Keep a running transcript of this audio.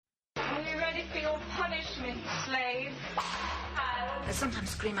ready for your punishment, slave. I sometimes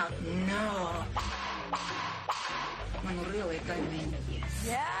scream out, no. When really I mean yes.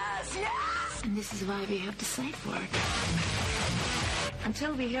 Yes, yes! And this is why we have the safe word.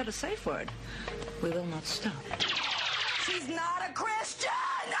 Until we hear the safe word, we will not stop. She's not a Christian!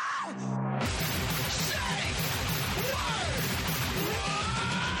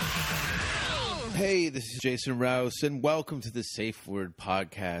 Hey, this is Jason Rouse, and welcome to the Safe Word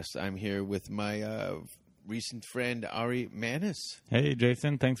Podcast. I'm here with my recent friend, Ari Manis. Hey,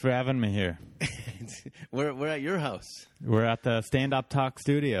 Jason. Thanks for having me here. We're at your house. We're at the Stand Up Talk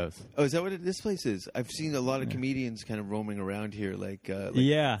Studios. Oh, is that what this place is? I've seen a lot of comedians kind of roaming around here, like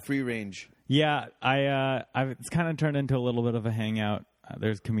yeah, free range. Yeah, it's kind of turned into a little bit of a hangout.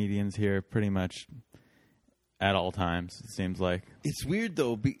 There's comedians here pretty much at all times, it seems like. It's weird,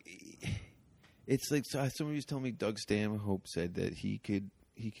 though. It's like somebody was telling me Doug Stanhope said that he could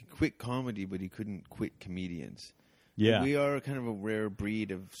quit comedy, but he couldn't quit comedians. Yeah. We are kind of a rare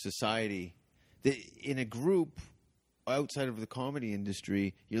breed of society. That in a group outside of the comedy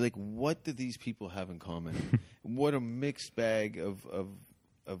industry, you're like, what do these people have in common? What a mixed bag of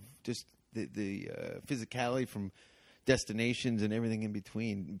just the physicality from destinations and everything in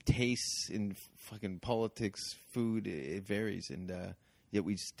between. Tastes in fucking politics, food, it varies. And yet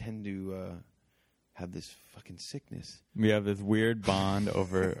we just tend to have this fucking sickness. We have this weird bond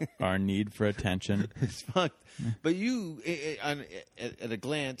over our need for attention. It's fucked. But you, at a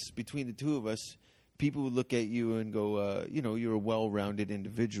glance, between the two of us, people would look at you and go, you're a well-rounded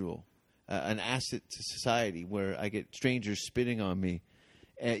individual, an asset to society, where I get strangers spitting on me.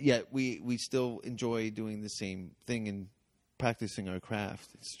 Yet we still enjoy doing the same thing and practicing our craft.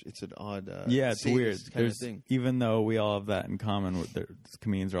 It's an odd it's weird kind of thing. Even though we all have that in common,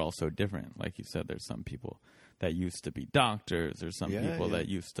 comedians are all so different. Like you said, there's some people that used to be doctors, there's some people that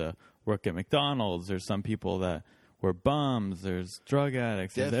used to work at McDonald's, there's some people that were bums, there's drug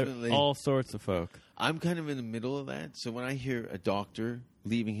addicts. Definitely. All sorts of folk. I'm kind of in the middle of that. So when I hear a doctor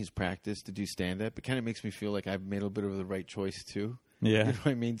leaving his practice to do stand-up, it kind of makes me feel like I've made a bit of the right choice too. Yeah. You know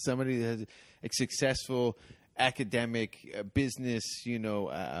what I mean? Somebody that has a successful academic business,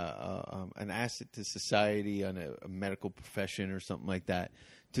 an asset to society on a medical profession or something like that,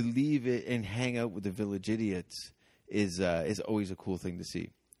 to leave it and hang out with the village idiots is always a cool thing to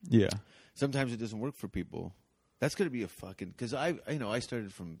see. Yeah. Sometimes it doesn't work for people. That's going to be a fucking, because I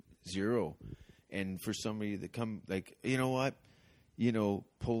started from zero, and for somebody to come, like, you know what,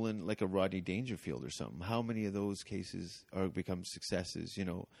 pull in like a Rodney Dangerfield or something. How many of those cases become successes?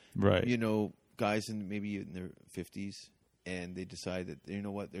 Right. Guys maybe in their 50s, and they decide that, you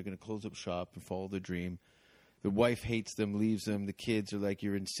know what, they're going to close up shop and follow their dream. The wife hates them, leaves them. The kids are like,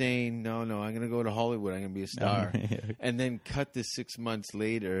 you're insane. No, I'm going to go to Hollywood. I'm going to be a star. And then cut this 6 months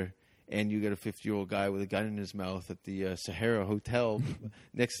later, and you got a 50-year-old guy with a gun in his mouth at the Sahara Hotel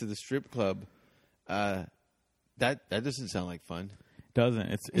next to the strip club. That doesn't sound like fun.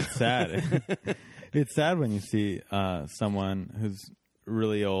 Doesn't. It's sad. It's sad when you see someone who's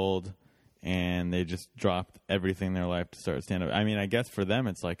really old and they just dropped everything in their life to start stand-up. I mean, I guess for them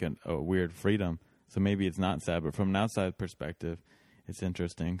it's like a weird freedom, so maybe it's not sad. But from an outside perspective, it's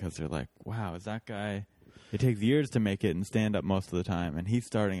interesting because they're like, wow, is that guy... It takes years to make it in stand-up most of the time, and he's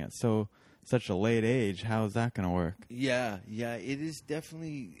starting at such a late age. How is that going to work? Yeah, it is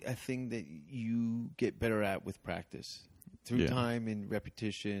definitely a thing that you get better at with practice. Through time and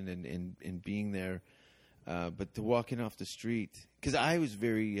repetition and being there. But to walking off the street, because I was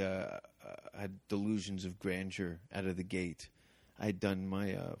very had delusions of grandeur out of the gate. I had done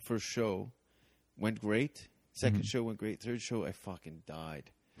my first show, went great. Second show went great. Third show, I fucking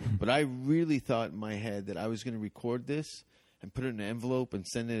died. But I really thought in my head that I was going to record this and put it in an envelope and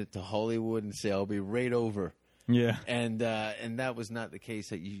send it to Hollywood and say I'll be right over. Yeah, and that was not the case.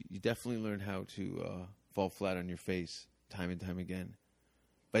 That you definitely learn how to fall flat on your face time and time again.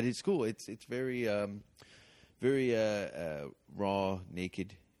 But it's cool. It's very raw,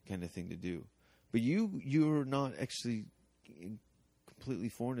 naked kind of thing to do. But you're not actually completely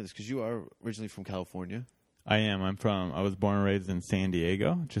foreign to this, because you are originally from California. I am. I was born and raised in San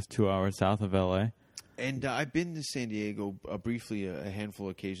Diego, just 2 hours south of L.A. And I've been to San Diego briefly, a handful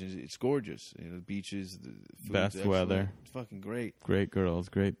of occasions. It's gorgeous. The beaches, the food's best excellent. weather. It's fucking great. Great girls,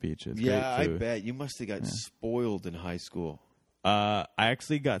 great beaches. Yeah, great food. I bet. You must have got spoiled in high school. I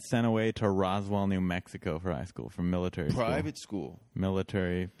actually got sent away to Roswell, New Mexico for high school, for military school. Private school?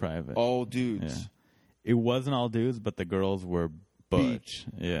 Military, private. All dudes? Yeah. It wasn't all dudes, but the girls were butch.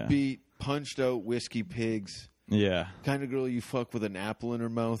 Beat, punched out whiskey pigs. Yeah. Kind of girl you fuck with an apple in her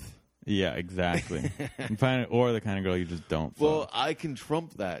mouth. Yeah, exactly. Or the kind of girl you just don't fuck. Well, I can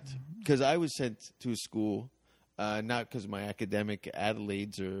trump that. because I was sent to a school, not because of my academic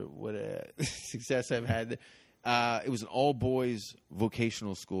accolades or what success I've had. It was an all-boys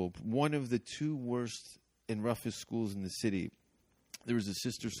vocational school, one of the two worst and roughest schools in the city. There was a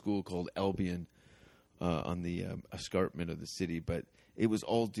sister school called Albion on the escarpment of the city, but it was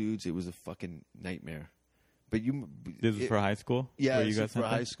all dudes. It was a fucking nightmare. But This was for high school? Yeah, Where you this got was for sent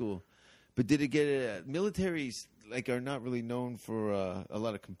there? high school. But did it get militaries are not really known for a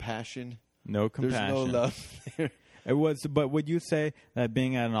lot of compassion. No compassion. There's no love there. It was, but would you say that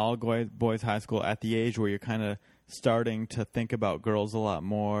being at an all-boys high school at the age where you're kind of starting to think about girls a lot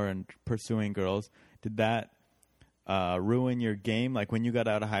more and pursuing girls, did that ruin your game? Like when you got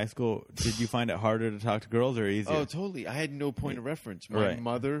out of high school, did you find it harder to talk to girls or easier? Oh, totally. I had no point of reference. My Right.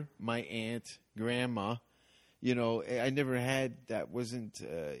 mother, my aunt, grandma, I never had that wasn't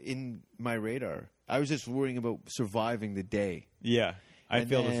in my radar. I was just worrying about surviving the day. Yeah, I And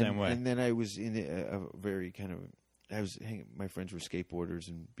feel the then- same way. And then I was in a very kind of, my friends were skateboarders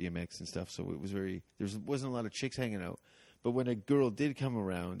and BMX and stuff, so it was wasn't a lot of chicks hanging out. But when a girl did come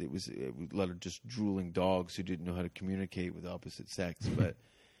around, it was a lot of just drooling dogs who didn't know how to communicate with the opposite sex. But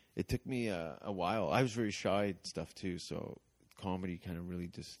it took me a while. I was very shy and stuff too, so comedy kind of really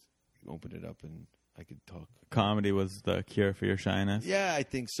just opened it up and I could talk. Comedy was the cure for your shyness? Yeah, I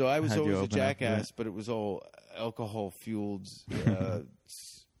think so. I was How'd you always a open up to jackass, it? but it was all alcohol-fueled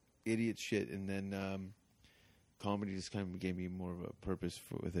idiot shit. And then comedy just kind of gave me more of a purpose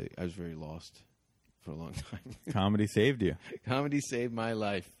with it. I was very lost for a long time. Comedy saved you. Comedy saved my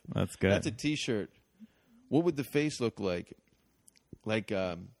life. That's good. That's a T-shirt. What would the face look like? Like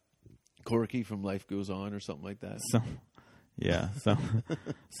Corky from Life Goes On or something like that?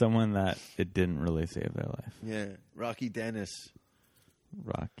 Someone that it didn't really save their life. Yeah. Rocky Dennis.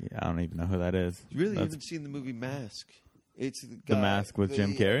 Rocky. I don't even know who that is. You really That's haven't seen the movie Mask? It's the The guy, Mask with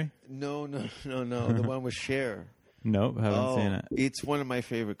Jim Carrey? No. The one with Cher. Nope, haven't seen it. It's one of my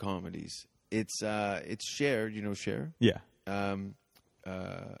favorite comedies. It's Cher. You know Cher? Yeah.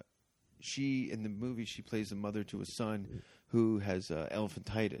 She in the movie she plays the mother to a son who has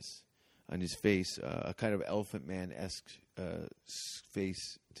elephantitis on his face, a kind of Elephant Man-esque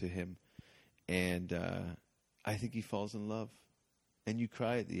face to him, and I think he falls in love, and you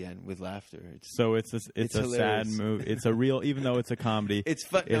cry at the end with laughter. It's a sad hilarious. movie. It's a real, even though it's a comedy, It's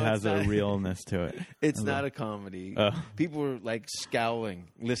fun. it No, has it's a not. realness to it. It's not a comedy. Oh. People were like scowling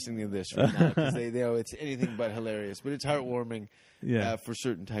listening to this right now because they know it's anything but hilarious. But it's heartwarming Yeah. for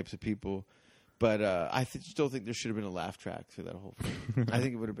certain types of people. But I still think there should have been a laugh track through that whole thing. I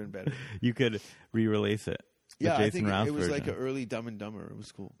think it would have been better. You could re-release it. The Yeah, I Jason think Rouse it was version. like an early Dumb and Dumber. It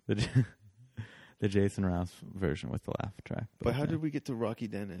was cool. The Jason Rouse version with the laugh track. But how did we get to Rocky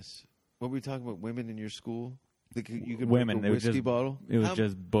Dennis? What were we talking about? Women in your school? You could women? break a It was whiskey just bottle? It was How-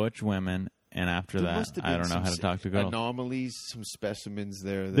 just butch women, and after there that, must have I been don't know some how to talk to girls. anomalies, some specimens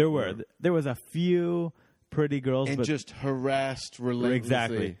there. That There was a few pretty girls, and but just harassed relentlessly.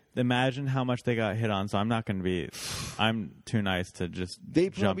 exactly. Imagine how much they got hit on. So I'm not going to be. I'm too nice to just They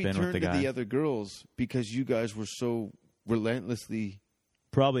jump probably in with turned the to guy. the other girls because you guys were so relentlessly.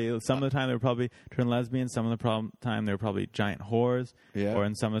 Probably some of the time they were probably turned lesbian. Some of the time they were probably giant whores. Yeah. Or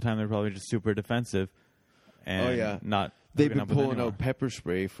in some of the time they were probably just super defensive. And Oh, yeah. not. They've hooking been up with pulling anyone. out pepper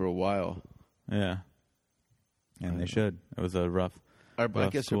spray for a while. Yeah. And they should. It was a rough. I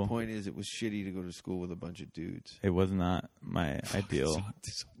rough guess school. our point is it was shitty to go to school with a bunch of dudes. It was not my ideal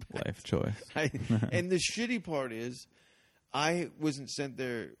life choice. And the shitty part is, I wasn't sent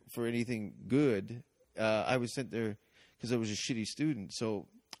there for anything good. I was sent there because I was a shitty student. So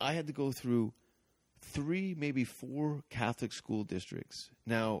I had to go through 3, maybe 4 Catholic school districts.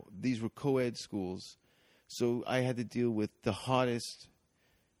 Now, these were co-ed schools. So I had to deal with the hottest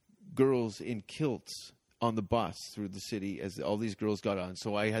girls in kilts on the bus through the city as all these girls got on.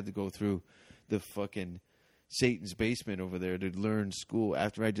 So I had to go through the fucking Satan's basement over there to learn school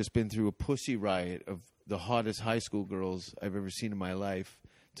after I'd just been through a pussy riot of the hottest high school girls I've ever seen in my life,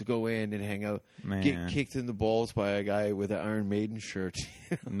 to go in and hang out, Man. get kicked in the balls by a guy with an Iron Maiden shirt.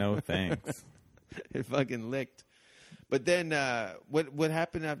 No thanks. It fucking licked. But then what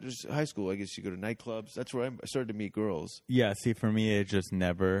happened after high school? I guess you go to nightclubs. That's where I started to meet girls. Yeah, see, for me, it just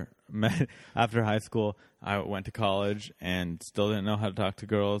never met. After high school, I went to college and still didn't know how to talk to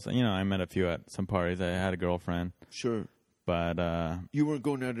girls. You know, I met a few at some parties. I had a girlfriend, Sure. but You weren't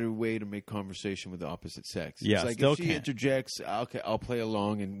going out of your way to make conversation with the opposite sex. Yeah, it's like still if she can't. interjects, okay, I'll play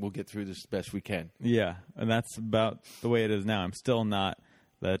along and we'll get through this best we can. yeah, and that's about the way it is now. I'm still not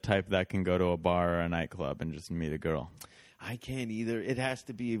the type that can go to a bar or a nightclub and just meet a girl. I can't either. It has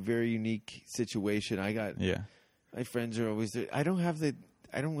to be a very unique situation. Yeah. My friends are always there. I don't have the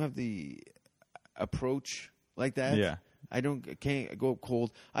have the approach like that. Yeah. I can't go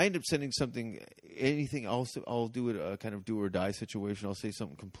cold. I end up sending anything. I'll do it a kind of do or die situation. I'll say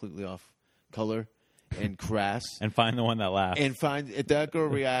something completely off color and crass, And find the one that laughs. and find if that girl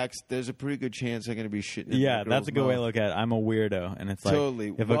reacts. There's a pretty good chance I'm going to be shitting. In that that's a good girl's way to mouth. look at it. I'm a weirdo, and it's like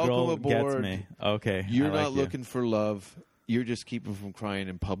Totally. if a Welcome girl aboard. gets me, okay, You're I like not you. looking for love. You're just keeping from crying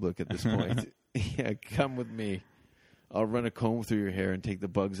in public at this point. Yeah, come with me. I'll run a comb through your hair and take the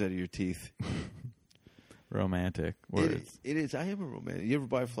bugs out of your teeth. Romantic words. It is. I am a romantic. You ever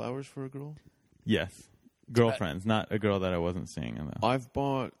buy flowers for a girl? Yes, girlfriends, not a girl that I wasn't seeing in the. I've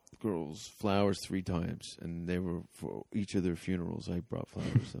bought girls flowers 3 times, and they were for each of their funerals. I brought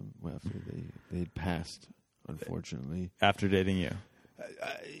flowers them after they had passed, unfortunately. After dating you.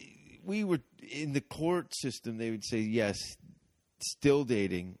 We were in the court system. They would say yes, still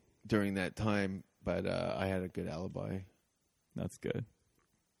dating during that time, but I had a good alibi. That's good.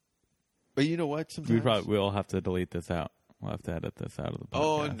 But you know what? Sometimes We'll have to delete this out. We'll have to edit this out of the podcast.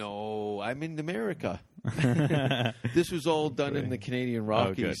 Oh no, I'm in America. This was all done in the Canadian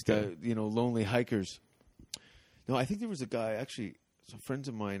Rockies. good. Lonely hikers. No, I think there was a guy. Actually, some friends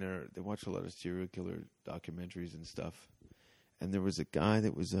of mine they watch a lot of serial killer documentaries and stuff. And there was a guy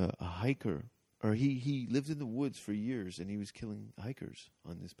that was a hiker, or he lived in the woods for years, and he was killing hikers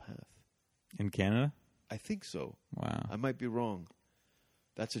on this path. In Canada? I think so. Wow. I might be wrong.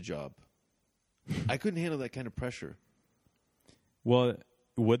 That's a job. I couldn't handle that kind of pressure. Well,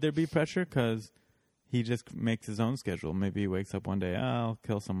 would there be pressure? Because he just makes his own schedule. Maybe he wakes up one day, I'll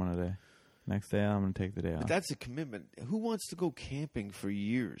kill someone today. Next day, I'm going to take the day off. But that's a commitment. Who wants to go camping for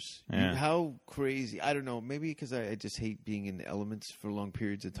years? Yeah. How crazy? I don't know. Maybe because I just hate being in the elements for long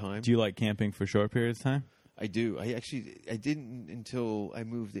periods of time. Do you like camping for short periods of time? I do. I didn't until I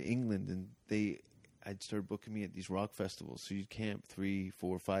moved to England, and I'd started booking me at these rock festivals. So you'd camp 3,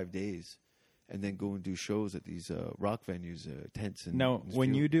 4, 5 days, and then go and do shows at these rock venues, tents. And No,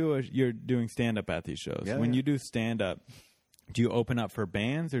 when you you're doing stand-up at these shows. Yeah, when yeah. you do stand-up, do you open up for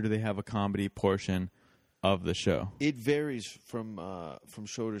bands, or do they have a comedy portion of the show? It varies from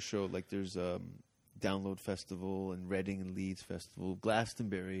show to show. Like there's Download Festival and Reading and Leeds Festival.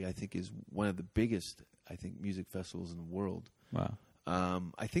 Glastonbury, I think, is one of the biggest, music festivals in the world. Wow.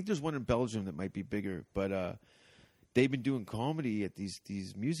 I think there's one in Belgium that might be bigger, but they've been doing comedy at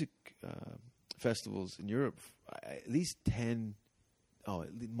these music festivals in Europe at least 10,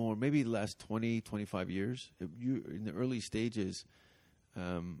 more, maybe the last 20, 25 years. In the early stages,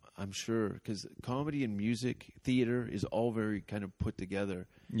 I'm sure, because comedy and music, theater is all very kind of put together.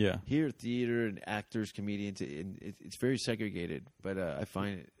 Yeah. Here, theater and actors, comedians, it's very segregated. But I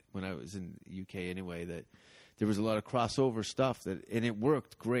find it, when I was in the UK anyway, that there was a lot of crossover stuff, and it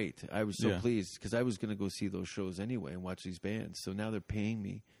worked great. I was so pleased, because I was going to go see those shows anyway and watch these bands. So now they're paying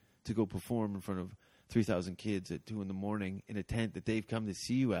me to go perform in front of 3,000 kids at 2 a.m. in a tent that they've come to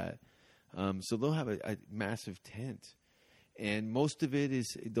see you at. So they'll have a massive tent. And most of it is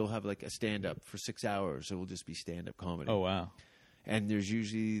they'll have like a stand-up for 6 hours. It will just be stand-up comedy. Oh, wow. And there's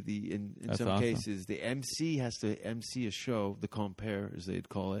usually in some awesome. cases, the MC has to MC a show, the compere, as they'd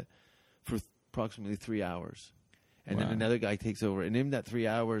call it, for approximately 3 hours. And then another guy takes over. And in that 3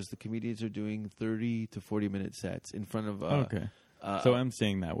 hours, the comedians are doing 30 to 40-minute sets in front of... okay. So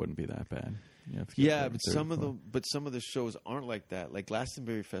emceeing that wouldn't be that bad. Yeah, but some of the shows aren't like that. Like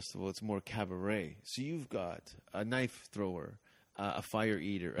Glastonbury Festival, it's more cabaret. So you've got a knife thrower, a fire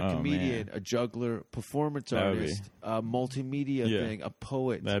eater, a comedian, a juggler, performance artist, a multimedia thing, a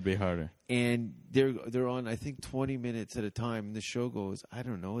poet. That'd be harder. And they're on, I think, 20 minutes at a time. And the show goes, I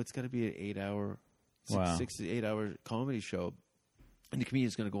don't know, it's got to be an 8-hour, 6 to 8 hour comedy show. And the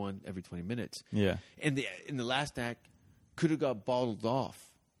comedian's going to go on every 20 minutes. Yeah. And in the last act, could have got bottled off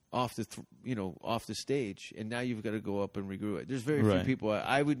the stage, and now you've got to go up and regrew it. There's very few people.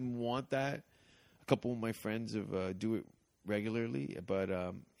 I wouldn't want that. A couple of my friends do it regularly, but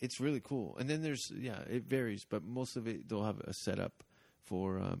it's really cool. And then it varies, but most of it they'll have a setup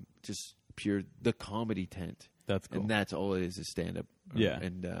for just pure the comedy tent. That's cool, and that's all it is stand up. Yeah,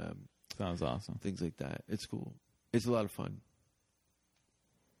 and sounds awesome. Things like that. It's cool. It's a lot of fun.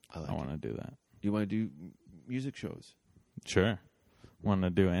 I want to do that. You want to do music shows? Sure. Want to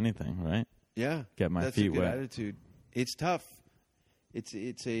do anything, right? Yeah. Get my feet wet. That's a good wet. attitude. It's tough.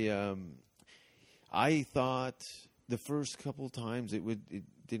 It's a. I thought the first couple of times it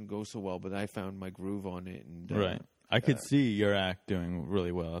didn't go so well, but I found my groove on it, and right. I could see your act doing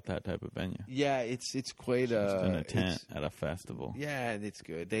really well at that type of venue. Yeah, it's quite just in a tent at a festival. Yeah, and it's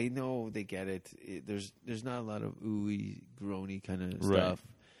good. They know, they get it. There's not a lot of ooey, groany kind of stuff.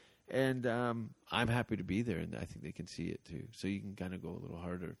 And I'm happy to be there, and I think they can see it too. So you can kind of go a little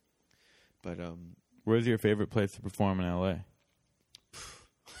harder. But where's your favorite place to perform in LA?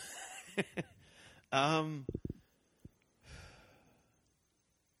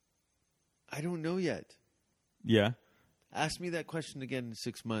 I don't know yet. Yeah, Ask me that question again in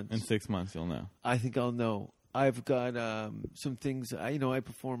 6 months. in 6 months you'll know. I think I'll know. I've got some things. I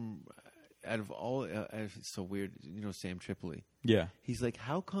perform out of all. It's so weird. Sam Tripoli. Yeah, He's like,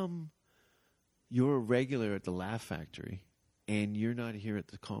 how come you're a regular at the Laugh Factory and you're not here at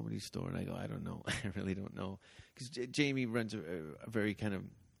the Comedy Store? And I go, I don't know. I really don't know. Because Jamie runs a very kind of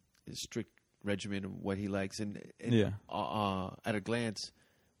strict regimen of what he likes. And Yeah. At a glance,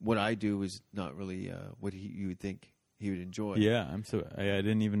 what I do is not really what you would think he would enjoy. yeah. I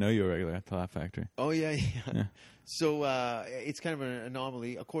didn't even know you were regular at the Laugh Factory. Oh, yeah. Yeah. So it's kind of an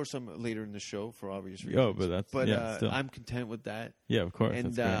anomaly. Of course, I'm later in the show for obvious reasons. Oh, but that's still. I'm content with that. Yeah, of course.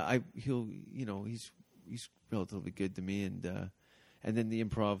 And that's great. he's relatively good to me. And then the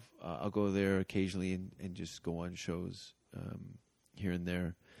Improv, I'll go there occasionally and just go on shows here and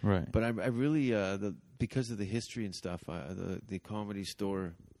there. Right. But I really because of the history and stuff, the Comedy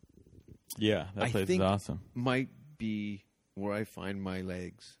Store Yeah, that I place is think awesome. might be where I find my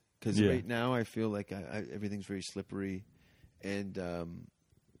legs. Because Yeah. right now I feel like everything's very slippery, and I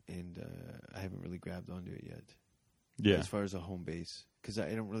haven't really grabbed onto it yet. Yeah. As far as a home base, because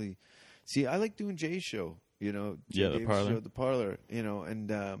I don't really see. I like doing Jay's show, Jay The Davis' Parlor. show, the Parlor, and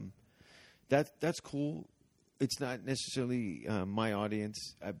that's cool. It's not necessarily my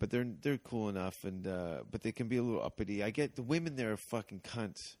audience, but they're cool enough, and but they can be a little uppity. I get the women there are fucking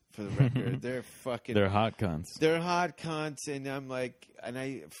cunts. For the record, they're fucking. They're hot cunts. They're hot cunts, and I'm like, and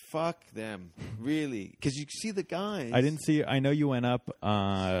I fuck them really, because you see the guys. I didn't see. I know you went up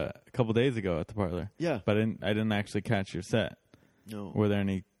a couple days ago at the Parlor. Yeah. but I didn't actually catch your set. No. Were there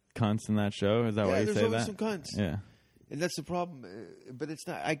any cunts in that show? Is that why you there's say always that? some cunts. Yeah. And that's the problem. But it's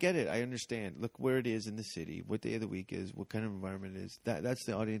not. I get it. I understand. Look where it is in the city. What day of the week is. What kind of environment it is. That's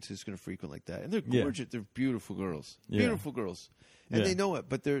the audience who's going to frequent like that. And they're Yeah. gorgeous. They're beautiful girls. Yeah. Beautiful girls. And Yeah. they know it.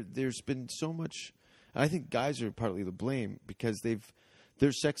 But there's been so much. I think guys are partly to blame because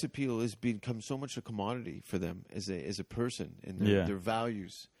their sex appeal has become so much a commodity for them as a person and their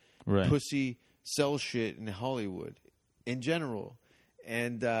values. Right. Pussy sells shit in Hollywood in general.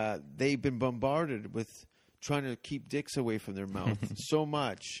 And they've been bombarded with trying to keep dicks away from their mouth so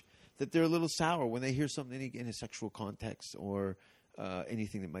much that they're a little sour when they hear something in a sexual context or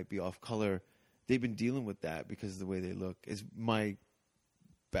anything that might be off color. They've been dealing with that because of the way they look. Is my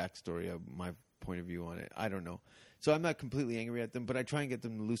backstory of my point of view on it. I don't know. So I'm not completely angry at them, but I try and get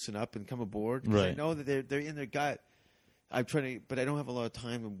them to loosen up and come aboard. 'Cause I Right. know that they're in their gut. I'm trying to, but I don't have a lot of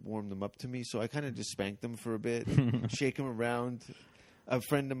time to warm them up to me, so I kind of just spank them for a bit, shake them around. A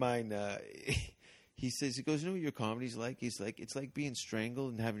friend of mine, he goes, you know what your comedy's like? He's like, it's like being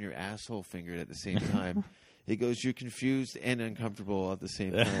strangled and having your asshole fingered at the same time. He goes, you're confused and uncomfortable at the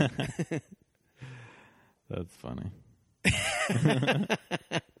same time. That's funny.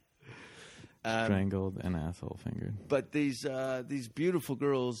 Strangled and asshole fingered. But these beautiful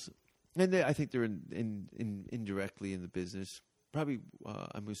girls, and I think they're indirectly in the business. Probably,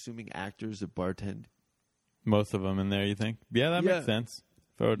 I'm assuming actors that bartend. Most of them in there, you think? Yeah, that makes sense.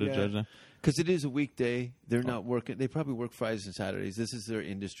 If I were to judge them. Because it is a weekday. They're not working. They probably work Fridays and Saturdays. This is their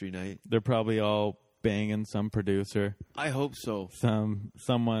industry night. They're probably all banging some producer, I hope so.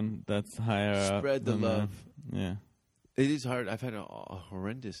 someone that's higher up. Spread the than them. love. Yeah. It is hard. I've had a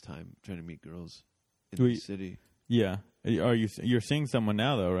horrendous time trying to meet girls in We- the city. Yeah. You're seeing someone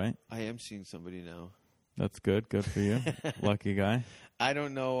now, though, right? I am seeing somebody now. That's good. Good for you. Lucky guy. I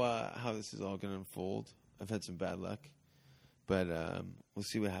don't know how this is all going to unfold. I've had some bad luck, but we'll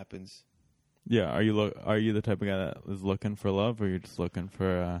see what happens. Yeah. Are you the type of guy that is looking for love, or you're just looking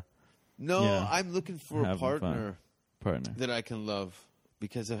for No, Yeah. I'm looking for a Having partner partner? that I can love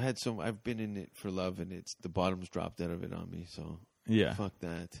because I've been in it for love and the bottom's dropped out of it on me. So Yeah. fuck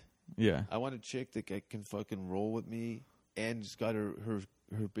that. Yeah. I want a chick that can fucking roll with me and has got her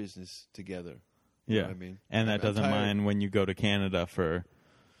business together. You Yeah. know what I mean? And that I'm doesn't tired. mind when you go to Canada for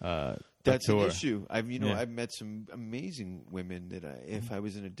That's a an tour. issue. I've Yeah. met some amazing women that if I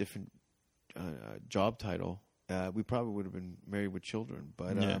was in a different job title, we probably would have been married with children.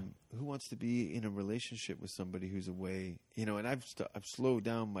 But Yeah. who wants to be in a relationship with somebody who's away? You know, and I've slowed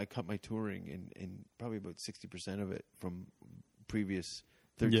down. I cut my touring in probably about 60% of it from previous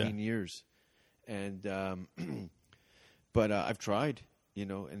 13 years, and but I've tried. You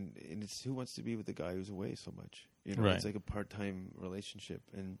know, and it's who wants to be with the guy who's away so much? You know, Right. It's like a part-time relationship,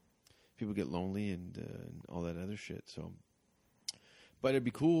 and people get lonely and all that other shit. So, but it'd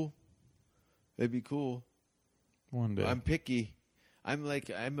be cool. That'd be cool. One day. I'm picky. I'm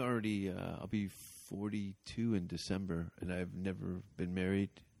already. I'll be 42 in December, and I've never been married,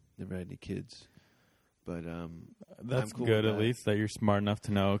 never had any kids. But that's I'm cool good. with At that. least that you're smart enough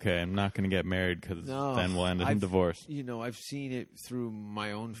to know. Okay, I'm not going to get married because then we'll end in divorce. You know, I've seen it through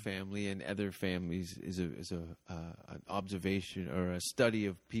my own family and other families. Is an observation or a study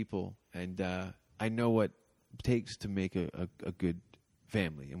of people, and I know what it takes to make a good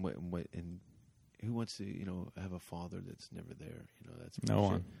family, and what and who wants to have a father that's never there. That's bullshit. No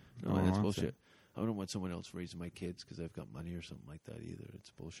one. No, No one that's wants bullshit. it. I don't want someone else raising my kids because I've got money or something like that either.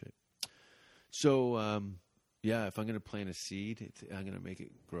 It's bullshit. So, if I'm going to plant a seed, I'm going to make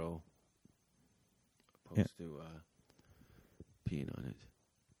it grow, opposed to peeing on it.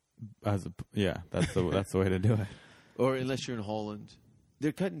 That's the way to do it. Or unless you're in Holland,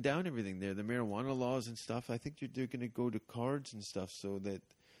 they're cutting down everything there. The marijuana laws and stuff. I think they're going to go to cards and stuff so that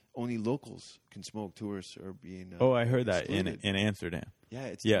only locals can smoke. Tourists are being I heard that excluded. in Amsterdam. Yeah,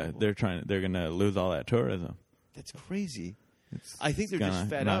 it's Yeah, terrible. they're going to lose all that tourism. That's crazy. It's, I think they're just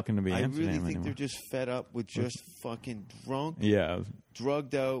fed not up. Going to be I Amsterdam really think anymore. they're just fed up with just fucking drunk,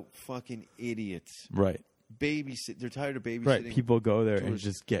 drugged out fucking idiots. Right. Babysit. They're tired of babysitting. Right. People go there and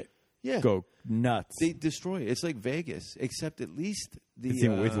tourists. just Yeah. go nuts. They destroy it. It's like Vegas, except at least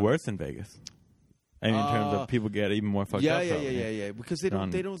it's worse than Vegas. I mean, in terms of people get even more fucked up. Yeah. Because they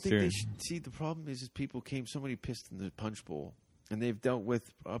don't think they serious. should see. The problem is people came somebody pissed in the punch bowl, and they've dealt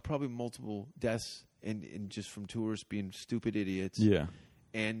with probably multiple deaths and just from tourists being stupid idiots. Yeah.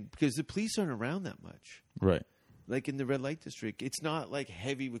 And because the police aren't around that much, Right. like in the red light district, it's not like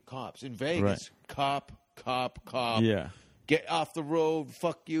heavy with cops. In Vegas, cop. Yeah. Get off the road.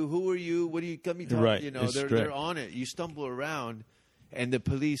 Fuck you. Who are you? What do you come? Right. It's They're strict. on it. You stumble around, and the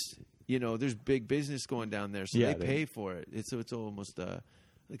police. There's big business going down there, so Yeah, they pay for it. It's almost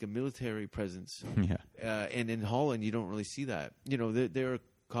like a military presence. Yeah. And in Holland, you don't really see that. There are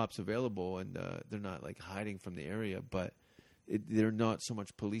cops available, and they're not like hiding from the area, but they're not so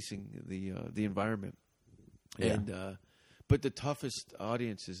much policing the environment. Yeah. And but the toughest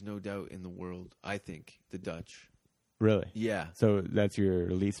audience is no doubt in the world. I think the Dutch. Really? Yeah. So that's your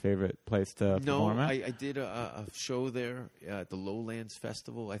least favorite place to perform at? I did a show there at the Lowlands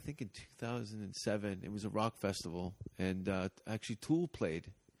Festival, I think in 2007. It was a rock festival, and actually Tool played,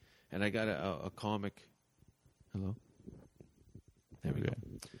 and I got a comic. Hello? There we go.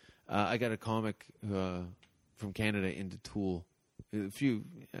 I got a comic from Canada into Tool,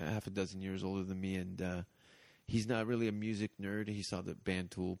 half a dozen years older than me, and he's not really a music nerd. He saw the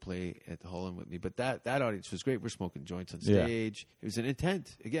band Tool play at the Holland with me. But that audience was great. We're smoking joints on stage. Yeah. It was an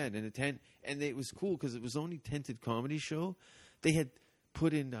intent. And it was cool because it was only tented comedy show. They had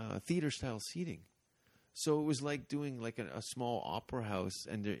put in theater-style seating. So it was like doing like a small opera house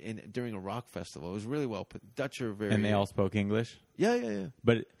and during a rock festival. It was really well put. Dutch are very... And they all spoke English? Yeah.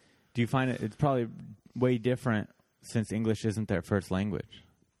 But do you find it's probably way different since English isn't their first language?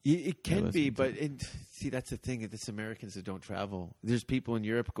 It can be, but see, that's the thing. It's Americans that don't travel. There's people in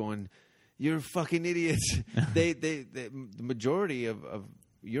Europe going, "You're fucking idiots." The majority of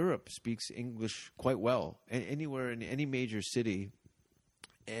Europe speaks English quite well, anywhere in any major city.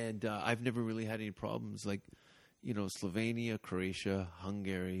 And I've never really had any problems. Like, Slovenia, Croatia,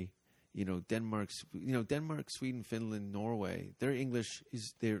 Hungary, Denmark, Sweden, Finland, Norway. Their English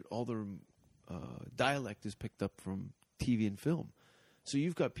all their dialect is picked up from TV and film. So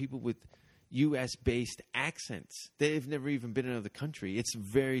you've got people with U.S.-based accents. They've never even been in another country. It's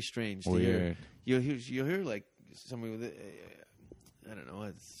very strange to hear. You'll hear like somebody with I don't know,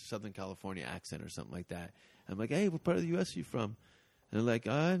 a Southern California accent or something like that. I'm like, hey, what part of the U.S. are you from? And they're like,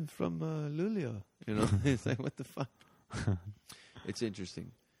 I'm from Luleå. It's like, what the fuck? It's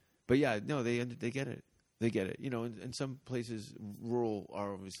interesting. But yeah, no, they get it. They get it. In some places, rural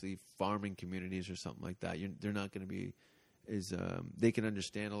are obviously farming communities or something like that. They're not going to be they can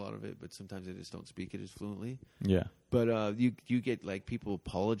understand a lot of it, but sometimes they just don't speak it as fluently. Yeah. But you get like people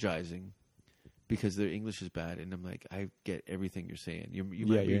apologizing because their English is bad, and I'm like, I get everything you're saying. You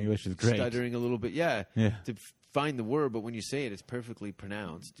might be your English is great. Stuttering a little bit, Yeah. to find the word, but when you say it, it's perfectly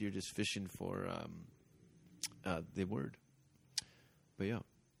pronounced. You're just fishing for the word. But yeah,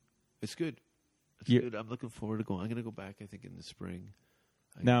 it's good. It's good. I'm looking forward to going. I'm going to go back, I think, in the spring.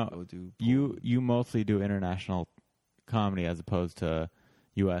 Now, you mostly do international comedy as opposed to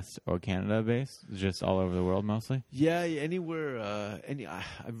U.S. or Canada based, just all over the world mostly? Yeah, anywhere.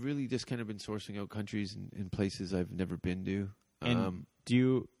 I've really just kind of been sourcing out countries and places I've never been to. And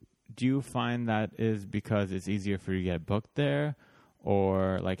do you find that is because it's easier for you to get booked there,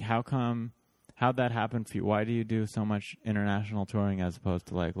 or like how come how'd that happen for you? Why do you do so much international touring as opposed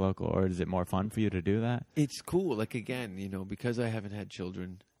to like local? Or is it more fun for you to do that? It's cool. Like, again, because I haven't had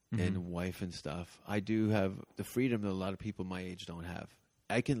children and wife and stuff, I do have the freedom that a lot of people my age don't have.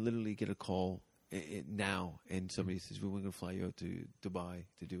 I can literally get a call now and somebody says, we're going to fly you out to Dubai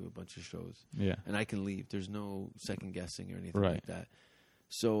to do a bunch of shows. Yeah. And I can leave. There's no second guessing or anything like that.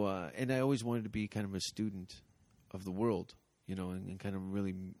 So, and I always wanted to be kind of a student of the world, and kind of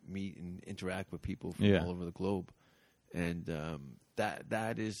really meet and interact with people from all over the globe. And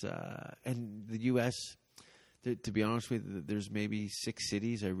that is, and the U.S., to be honest with you, there's maybe 6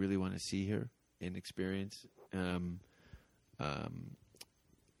 cities I really want to see here and experience. Because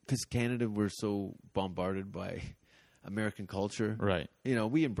Canada, we're so bombarded by American culture. Right.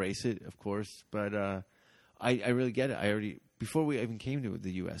 We embrace it, of course, but I really get it. Before we even came to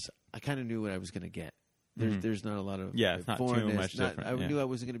the U.S., I kind of knew what I was going to get. There's not a lot of it's not too much different. I knew I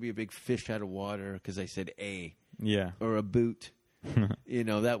wasn't going to be a big fish out of water because I said a or a boot.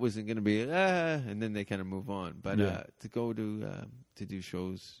 That wasn't going to be and then they kind of move on. But to go to do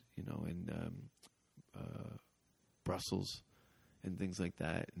shows, in Brussels and things like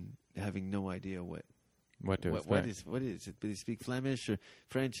that, and having no idea what is it? They speak Flemish or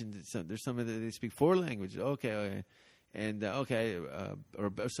French, and there's some of they speak 4 languages. Okay, and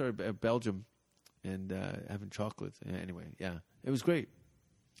Belgium. And having chocolate. Anyway, yeah. It was great.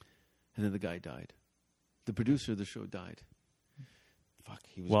 And then the guy died. The producer of the show died. Fuck.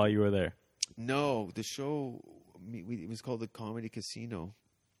 He was While you were there? No. The show, it was called the Comedy Casino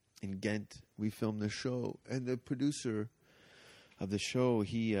in Ghent. We filmed the show. And the producer of the show,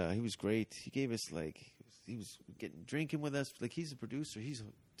 he was great. He gave us, he was drinking with us. Like, he's a producer. He's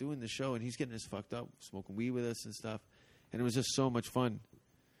doing the show, and he's getting us fucked up, smoking weed with us and stuff. And it was just so much fun.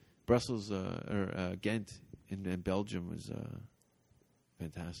 Brussels or Ghent in Belgium was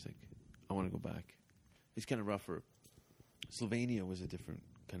fantastic. I want to go back. It's kind of rougher. Slovenia was a different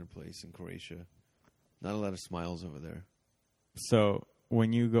kind of place, in Croatia. Not a lot of smiles over there. So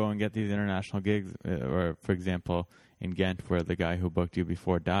when you go and get these international gigs, or for example, in Ghent where the guy who booked you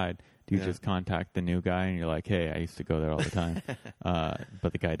before died, do you just contact the new guy and you're like, hey, I used to go there all the time,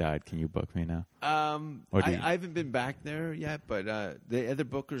 but the guy died. Can you book me now? I haven't been back there yet, but the other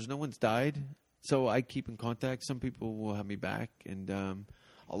bookers, no one's died. So I keep in contact. Some people will have me back. And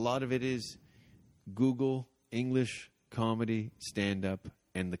a lot of it is Google, English, comedy, stand-up,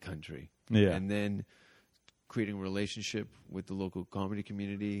 and the country. Yeah. And then creating a relationship with the local comedy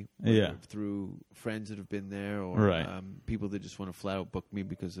community through friends that have been there or people that just want to flat out book me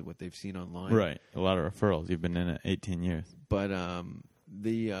because of what they've seen online. Right. A lot of referrals. You've been in it 18 years. But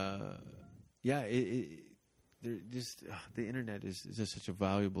the internet is just such a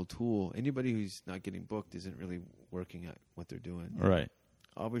valuable tool. Anybody who's not getting booked isn't really working at what they're doing. Right.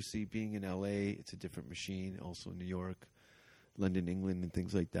 Obviously, being in LA, it's a different machine. Also, New York, London, England, and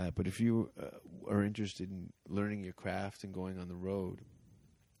things like that. But if you are interested in learning your craft and going on the road,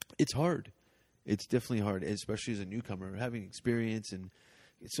 it's hard. It's definitely hard, especially as a newcomer. Having experience and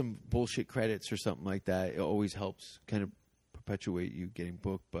some bullshit credits or something like that, it always helps kind of perpetuate you getting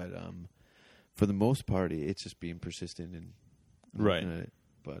booked. But for the most part, it's just being persistent and looking at it.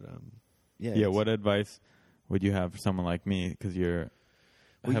 But what advice would you have for someone like me? Because you're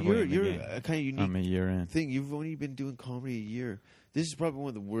you're a kind of unique I'm a year in. thing. You've only been doing comedy a year. This is probably one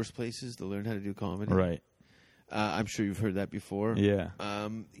of the worst places to learn how to do comedy. Right. I'm sure you've heard that before. Yeah.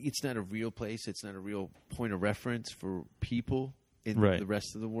 It's not a real place. It's not a real point of reference for people in the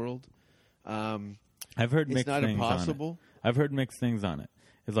rest of the world. I've heard mixed things on it. It's not impossible. I've heard mixed things on it.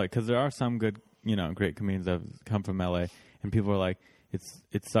 It's like, because there are some good, great comedians that have come from LA, and people are like, it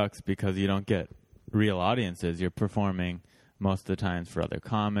sucks because you don't get real audiences. You're performing most of the times for other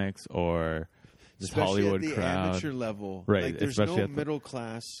comics or this especially Hollywood at the crowd. amateur level. Right. Like, there's no middle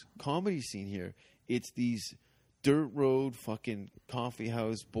class comedy scene here. It's these dirt road fucking coffee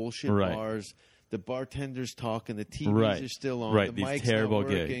house bullshit bars. The bartenders talking. The TVs are still on. Right. The These mic's terrible not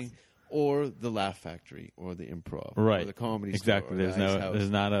working. gigs. Or the Laugh Factory, or the Improv, right? Or the Comedy exactly. Store. Exactly. There's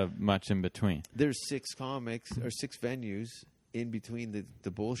not much in between. There's 6 comics or 6 venues in between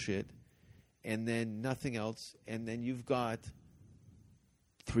the bullshit, and then nothing else. And then you've got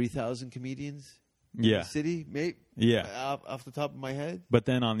 3,000 comedians in the city, mate. Yeah, off the top of my head. But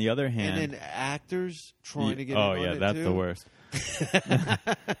then on the other hand, and then actors trying to get that's the worst. The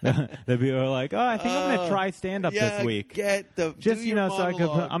people are like, I think I'm going to try stand up this week. Just so I could.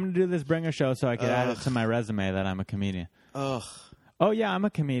 I'm going to do this bringer show so I could add it to my resume that I'm a comedian. Ugh. Oh yeah, I'm a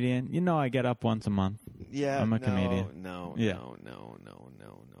comedian. I get up once a month. Yeah, I'm a comedian. No.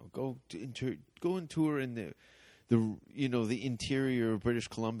 Go and tour in the interior of British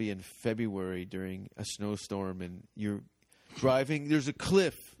Columbia in February during a snowstorm, and you're driving. There's a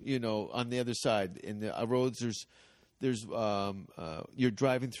cliff, on the other side. In the roads, there's you're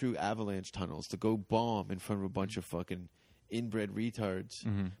driving through avalanche tunnels to go bomb in front of a bunch of fucking inbred retards.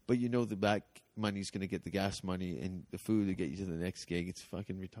 But the back money's going to get the gas money and the food to get you to the next gig. It's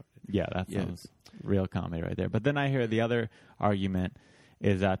fucking retarded. Yeah, that sounds real comedy right there. But then I hear the other argument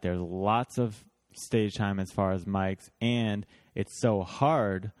is that there's lots of stage time as far as mics, and it's so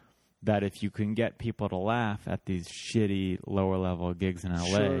hard that if you can get people to laugh at these shitty lower level gigs in LA,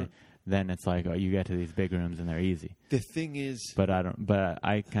 Sure. then it's like, oh, you get to these big rooms and they're easy. The thing is, But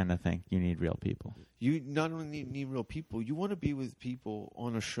I kind of think you need real people. you not only need real people, you want to be with people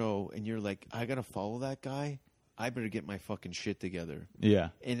on a show, and you're like, I got to follow that guy. I better get my fucking shit together. Yeah.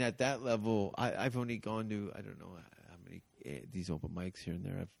 And at that level, I've only gone to, I don't know how many these open mics here and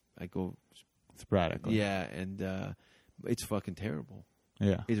there. I go Sporadically. Yeah, and it's fucking terrible.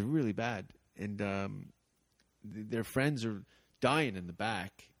 Yeah. It's really bad, and their friends are dying in the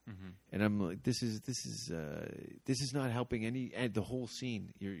back, and I'm like, this is not helping the whole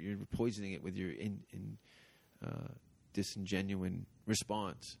scene. You're poisoning it with your disingenuine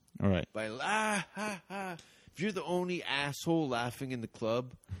response. All right. By if you're the only asshole laughing in the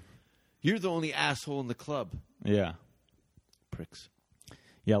club, you're the only asshole in the club. Yeah. Pricks.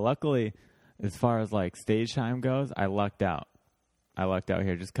 Yeah, luckily, as far as like stage time goes, I lucked out. I lucked out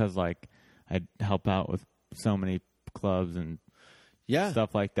here just because like I help out with so many clubs and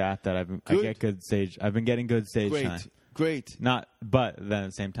stuff like that I get good stage. I've been getting good stage time. Great. But then at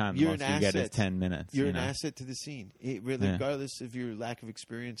the same time, the most you get is 10 minutes. You're an asset to the scene. Regardless of your lack of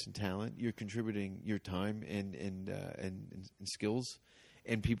experience and talent, you're contributing your time and skills,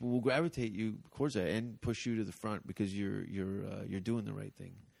 and people will gravitate you towards that and push you to the front because you're doing the right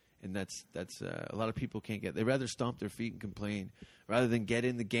thing. And that's a lot of people can't get. They rather stomp their feet and complain rather than get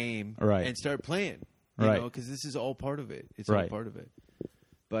in the game and start playing. Because this is all part of it. It's all part of it.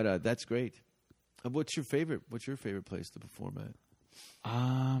 But that's great. What's your favorite place to perform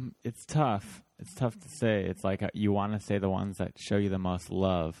at? It's tough. It's tough to say. It's like you want to say the ones that show you the most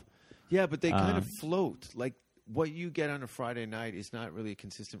love. Yeah, but they kind of float. Like what you get on a Friday night is not really a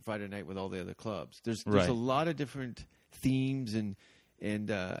consistent Friday night with all the other clubs. There's a lot of different themes and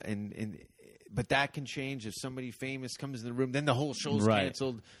but that can change if somebody famous comes in the room. Then the whole show's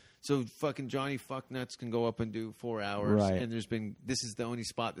canceled. So fucking Johnny Fucknuts can go up and do 4 hours, and this is the only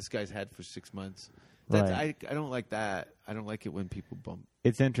spot this guy's had for 6 months. I don't like that. I don't like it when people bump.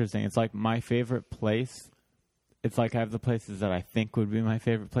 It's interesting. It's like my favorite place. It's like I have the places that I think would be my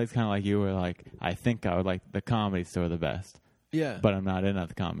favorite place, kind of like you were like, I think I would like the Comedy Store the best. Yeah. But I'm not in at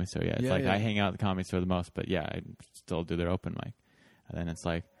the Comedy Store yet. It's I hang out at the Comedy Store the most, but yeah, I still do their open mic. And then it's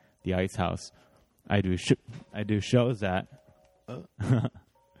like the Ice House. I do shows at.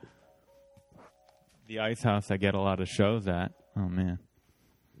 The Ice House, I get a lot of shows at. Oh, man.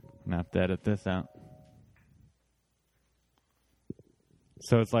 I'm going to have to edit this out.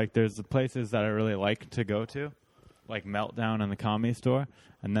 So it's like there's the places that I really like to go to, like Meltdown and the Comedy Store.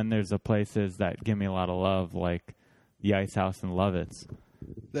 And then there's the places that give me a lot of love, like the Ice House and Lovitz.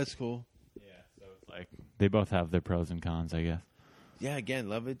 That's cool. Yeah, so it's like they both have their pros and cons, I guess. Yeah, again,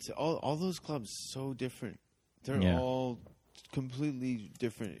 Lovitz. All those clubs so different. They're all completely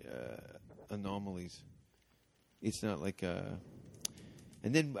different anomalies. It's not like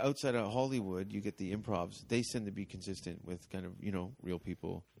and then outside of Hollywood, you get the improvs. They tend to be consistent with kind of real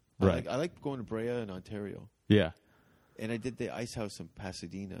people. Right. I like going to Brea in Ontario. Yeah. And I did the Ice House in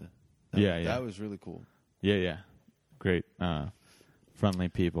Pasadena. That was really cool. Yeah. Great, friendly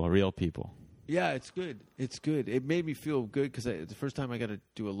people, real people. Yeah, it's good. It's good. It made me feel good because the first time I got to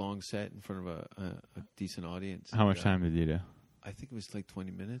do a long set in front of a decent audience. How much time did you do? I think it was like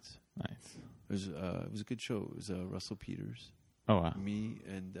 20 minutes. Nice. It was a good show. It was Russell Peters. Oh, wow. Me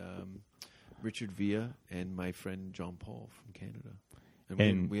and Richard Villa and my friend John Paul from Canada.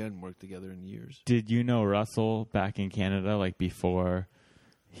 And we hadn't worked together in years. Did you know Russell back in Canada, like before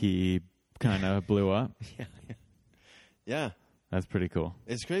he kind of blew up? Yeah. That's pretty cool.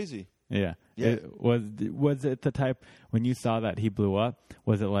 It's crazy. Yeah. Was it the type, when you saw that he blew up,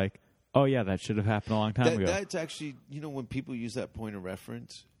 was it like, oh, yeah, that should have happened a long time ago? That's actually, when people use that point of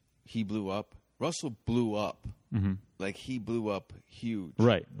reference, he blew up. Russell blew up. Mm-hmm. Like, he blew up huge.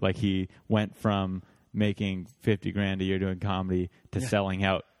 Right. Like, he went from making $50,000 a year doing comedy to selling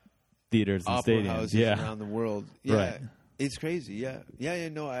out theaters and Opera stadiums. houses around the world. Yeah. Right. It's crazy. Yeah.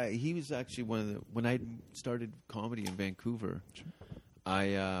 No, he was actually one of the, when I started comedy in Vancouver,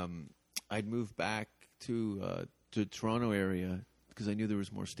 I'd moved back to Toronto area because I knew there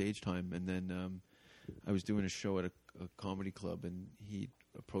was more stage time, and then I was doing a show at a comedy club, and he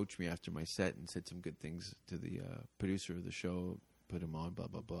approached me after my set and said some good things to the producer of the show, put him on, blah,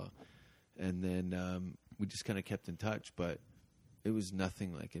 blah, blah. And then we just kind of kept in touch, but it was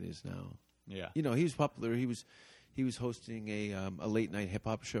nothing like it is now. Yeah. You know, he was popular. He was hosting a late night hip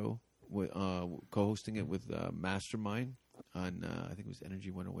hop show, with, co-hosting it with Mastermind on I think it was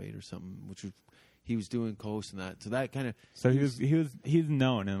Energy 108 or something, which was he was doing co-hosting that. So that kind of he's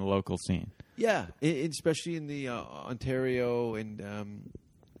known in the local scene. Yeah, especially in the Ontario and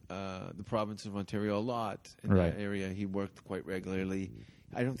the province of Ontario a lot in that area. He worked quite regularly.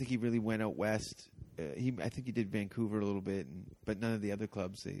 I don't think he really went out west. I think he did Vancouver a little bit, but none of the other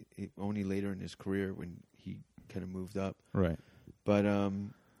clubs. Only later in his career when he kind of moved up. Right. But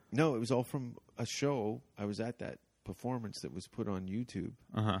no, it was all from a show. I was at that performance that was put on YouTube,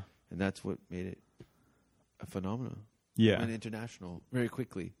 and that's what made it a phenomenon. Yeah, and international very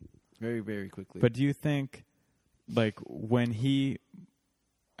quickly, very, very quickly. But do you think, like, when he,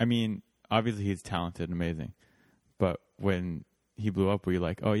 I mean, obviously he's talented and amazing, but when he blew up, were you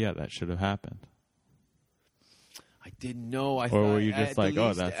like, oh yeah, that should have happened? I didn't know. I or thought, were you just like,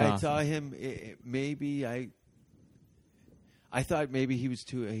 oh, that's awesome? I saw him. Maybe I thought maybe he was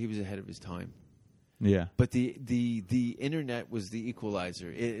ahead of his time. Yeah. But the internet was the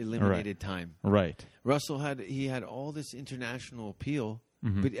equalizer. It eliminated time. Right. Russell had all this international appeal,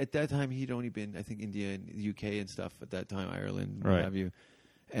 but at that time he'd only been, I think, India and the UK and stuff at that time, Ireland, what have you,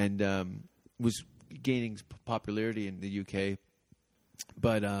 and was gaining popularity in the UK.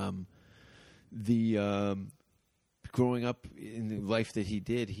 But growing up in the life that he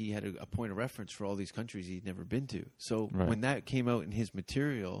did, he had a point of reference for all these countries he'd never been to. So when that came out in his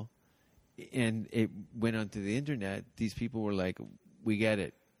material and it went onto the internet, these people were like, we get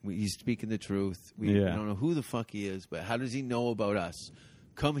it. He's speaking the truth. We don't know who the fuck he is, but how does he know about us?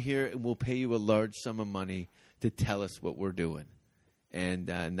 Come here and we'll pay you a large sum of money to tell us what we're doing. And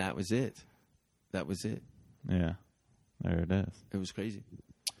that was it. That was it. Yeah. There it is. It was crazy.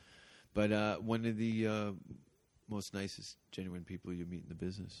 But one of the most nicest, genuine people you meet in the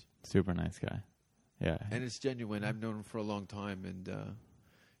business. Super nice guy. Yeah. And it's genuine. I've known him for a long time, and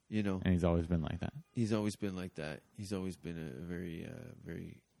you know. And he's always been like that. He's always been like that. He's always been a very,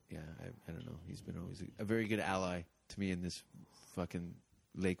 I don't know. He's been always a very good ally to me in this fucking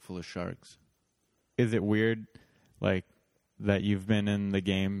lake full of sharks. Is it weird, like, that you've been in the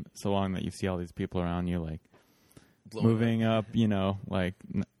game so long that you see all these people around you, like, moving up, you know, like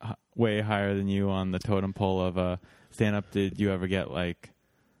way higher than you on the totem pole of stand-up? Did you ever get, like,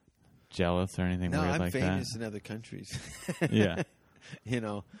 jealous or anything weird like that? No, I'm famous in other countries. Yeah. You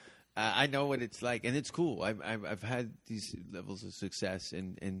know, I know what it's like, and it's cool. I've had these levels of success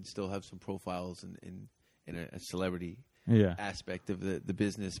and still have some profiles in a celebrity aspect of the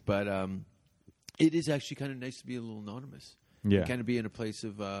business. But it is actually kind of nice to be a little anonymous. Yeah. Kind of be in a place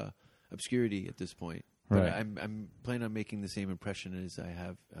of obscurity at this point. Right. But I'm planning on making the same impression as I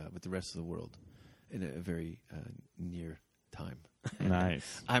have with the rest of the world in a very near time.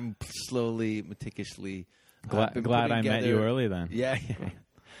 Nice. I'm slowly, meticulously. Glad I met you early then. Yeah.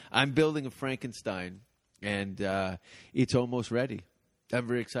 I'm building a Frankenstein, and it's almost ready. I'm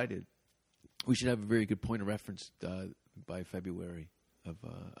very excited. We should have a very good point of reference by February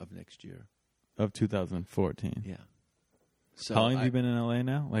of next year. Of 2014. Yeah. So how long have you been in LA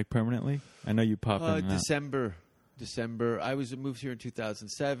now? Like permanently? I know you pop in and December. I moved here in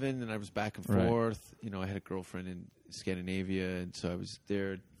 2007, and I was back and forth. You know, I had a girlfriend in Scandinavia, and so I was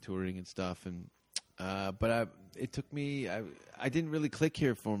there touring and stuff. And but it took me. I didn't really click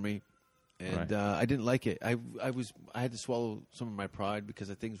here for me, and I didn't like it. I had to swallow some of my pride because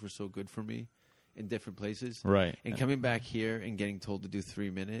things were so good for me in different places. Right. And coming back here and getting told to do 3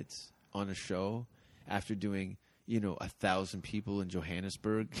 minutes on a show after doing, 1,000 people in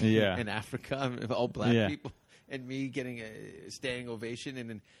Johannesburg in Africa, all black people, and me getting a standing ovation and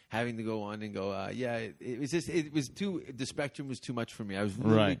then having to go on and go, the spectrum was too much for me. I was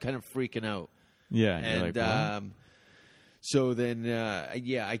really kind of freaking out. Yeah. And like, so then,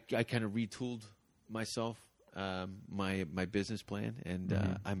 I kind of retooled myself, my business plan,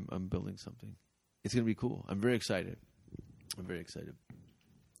 and I'm building something. It's going to be cool. I'm very excited.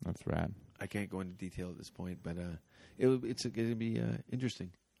 That's rad. I can't go into detail at this point, but it's going to be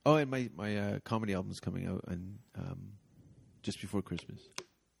interesting. Oh, and my comedy album is coming out and just before Christmas.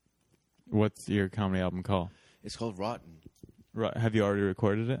 What's your comedy album called? It's called Rotten. Right. Have you already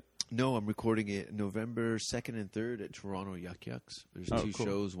recorded it? No, I'm recording it November 2nd and 3rd at Toronto Yuck Yucks. There's two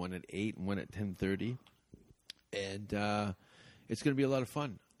shows, one at 8 and one at 10:30. And it's going to be a lot of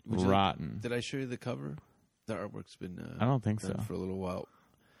fun. Rotten. Did I show you the cover? The artwork's been I don't think so. For a little while.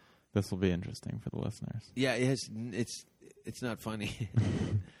 This will be interesting for the listeners. Yeah, it's not funny.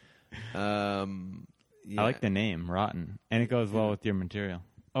 Yeah. I like the name, Rotten. And it goes well with your material.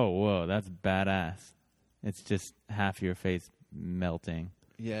 Oh, whoa, that's badass. It's just half your face melting.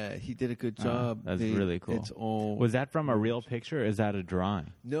 Yeah, he did a good job. That's really cool. It's all. Was that from a real picture or is that a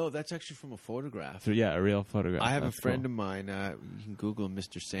drawing? No, that's actually from a photograph. So, yeah, a real photograph. I have That's a friend cool. of mine. You can Google him,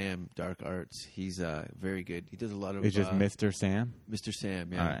 Mr. Sam, Dark Arts. He's very good. He does a lot of. It's just Mr. Sam? Mr.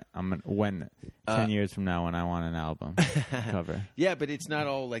 Sam, yeah. All right. 10 years from now when I want an album cover. Yeah, but it's not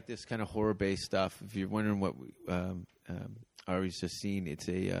all like this kind of horror-based stuff. If you're wondering what Ari's just seen,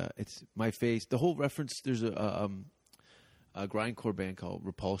 it's my face. The whole reference. There's a grindcore band called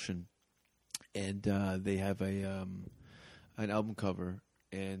Repulsion, and they have an album cover,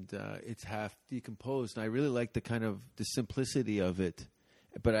 and it's half decomposed. And I really like the simplicity of it.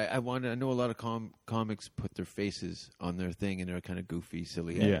 But I know a lot of comics put their faces on their thing, and they're kind of goofy,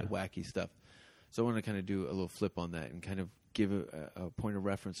 silly, wacky stuff. So I want to kind of do a little flip on that and kind of give a point of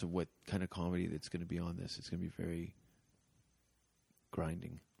reference of what kind of comedy that's going to be on this. It's going to be very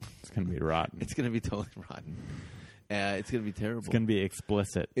grinding. It's going to be rotten. It's going to be totally rotten. It's going to be terrible. It's going to be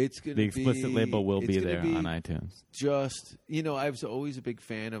explicit. It's going the explicit label will be there on iTunes. Just, I was always a big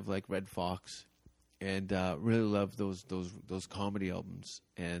fan of like Red Fox, and really love those comedy albums.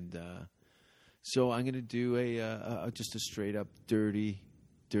 And so I'm going to do just a straight up dirty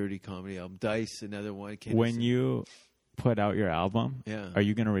comedy album. Dice, another one. When you put out your album, are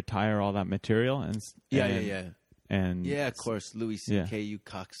you going to retire all that material? Yeah. And yeah, of course, Louis C.K., you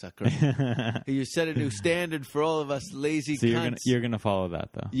cocksucker. You set a new standard for all of us lazy cunts. You're gonna follow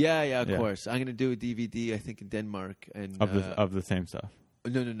that, though. Yeah, of course. I'm going to do a DVD, I think, in Denmark. And of the same stuff?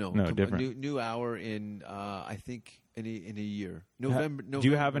 No, different. New hour in, I think, in a year. November. Do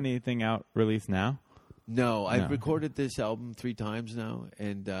you have anything out released now? No, I've recorded this album 3 times now,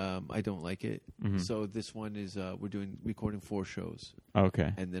 and I don't like it. Mm-hmm. So this one is, we're recording 4 shows.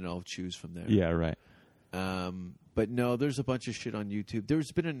 Okay. And then I'll choose from there. Yeah, right. But no, there's a bunch of shit on YouTube.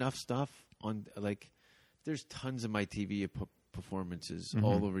 There's been enough stuff on, there's tons of my TV performances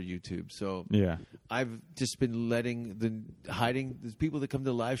all over YouTube. So I've just been hiding. There's people that come to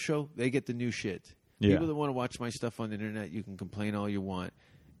the live show, they get the new shit. Yeah. People that want to watch my stuff on the internet, you can complain all you want.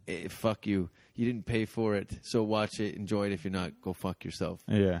 Fuck you. You didn't pay for it, so watch it, enjoy it. If you're not, go fuck yourself.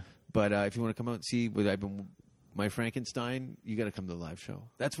 Yeah. But if you want to come out and see what I've been... My Frankenstein, you got to come to the live show.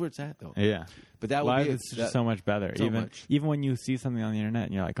 That's where it's at, though. Yeah, but that live would be is just so much better. Even when you see something on the internet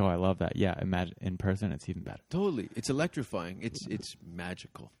and you're like, "Oh, I love that." Yeah, imagine in person, it's even better. Totally, it's electrifying. It's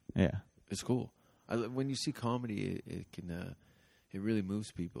magical. Yeah, it's cool. When you see comedy, it really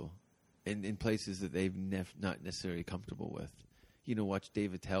moves people in places that they've not necessarily comfortable with. Watch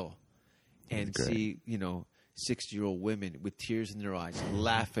Dave Attell and see 60-year-old women with tears in their eyes,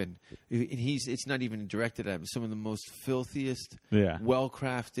 laughing. And it's not even directed at him. Some of the most filthiest,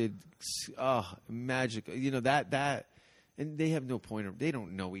 well-crafted, magical. That, and they have no point. They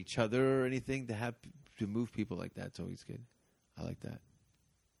don't know each other or anything. To move people like that's always good. I like that.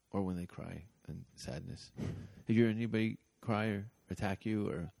 Or when they cry and sadness. Have you heard anybody cry or attack you?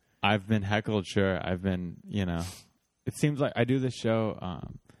 Or I've been heckled. Sure, I've been. It seems like I do this show.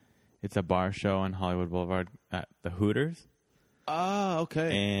 It's a bar show on Hollywood Boulevard at the Hooters. Ah,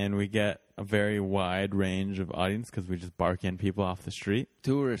 okay. And we get a very wide range of audience because we just bark in people off the street.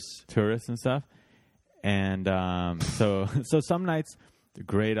 Tourists and stuff. And so some nights, the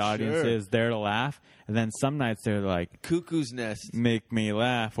great audiences there to laugh. And then some nights they're like... Cuckoo's Nest. Make me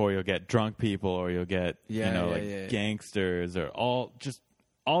laugh. Or you'll get drunk people. Or you'll get, gangsters. Or all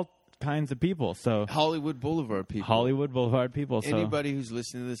kinds of people. So Hollywood Boulevard people. So anybody who's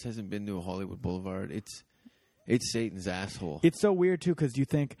listening to this hasn't been to a Hollywood Boulevard. It's Satan's asshole. It's so weird too because you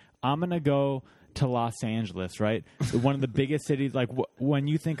think I'm gonna go to Los Angeles, right? One of the biggest cities. Like when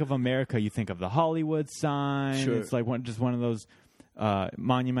you think of America, you think of the Hollywood sign. Sure. It's like one of those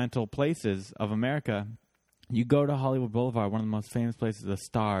monumental places of America. You go to Hollywood Boulevard, one of the most famous places, the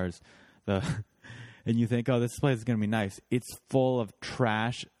stars, and you think, oh, this place is going to be nice. It's full of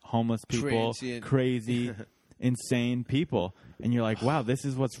trash, homeless people, crazy, insane people. And you're like, wow, this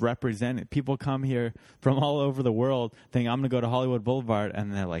is what's represented. People come here from all over the world thinking, I'm going to go to Hollywood Boulevard.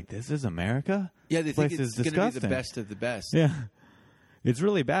 And they're like, this is America? Yeah, they think it's going to be the best of the best. Yeah. It's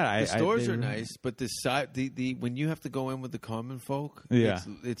really bad. The stores are nice, but the when you have to go in with the common folk,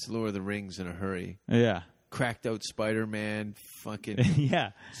 it's Lord of the Rings in a hurry. Yeah. Cracked out Spider-Man, fucking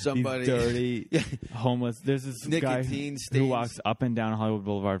somebody these dirty, homeless. There's this guy who walks up and down Hollywood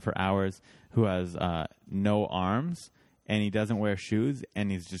Boulevard for hours who has no arms and he doesn't wear shoes,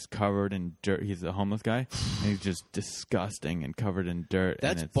 and he's just covered in dirt. He's a homeless guy, and he's just disgusting and covered in dirt.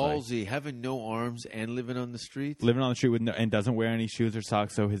 That's and it's ballsy, having no arms and living on the street. living on the street with and doesn't wear any shoes or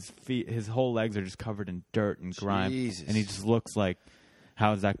socks, so his whole legs are just covered in dirt and grime, Jesus. and he just looks like,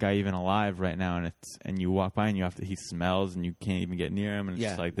 how is that guy even alive right now? And you walk by and he smells, and you can't even get near him, and it's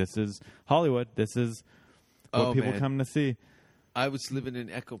just like, this is Hollywood. This is what people come to see. I was living in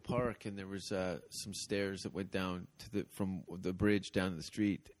Echo Park, and there was some stairs that went down from the bridge down to the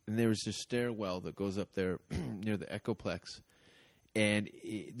street, and there was a stairwell that goes up there near the Echoplex. And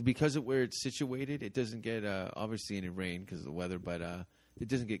because of where it's situated, it doesn't get obviously any rain because of the weather, but it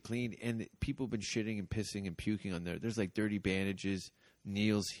doesn't get cleaned. And people have been shitting and pissing and puking on there. There's like dirty bandages,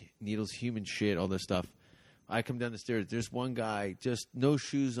 needles, human shit, all this stuff. I come down the stairs. There's one guy, just no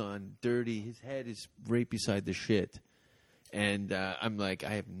shoes on, dirty. His head is right beside the shit. And I'm like,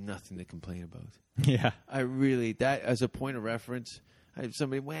 I have nothing to complain about. Yeah. That as a point of reference, I have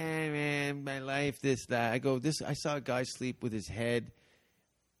somebody, man, my life, this, that. I go, I saw a guy sleep with his head,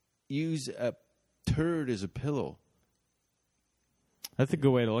 use a turd as a pillow. That's a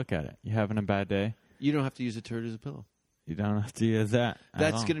good way to look at it. You having a bad day? You don't have to use a turd as a pillow. You don't have to use that.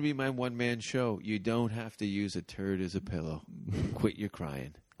 That's going to be my one-man show. You don't have to use a turd as a pillow. Quit your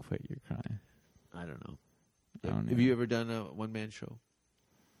crying. Quit your crying. I don't know. Have you ever done a one-man show?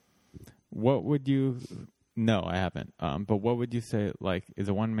 What would you... No, I haven't. But what would you say, like, is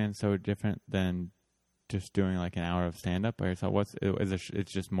a one-man show different than just doing, like, an hour of stand-up by yourself?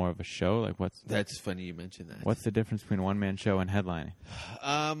 It's just more of a show? Like, That's funny you mentioned that. What's the difference between a one-man show and headlining?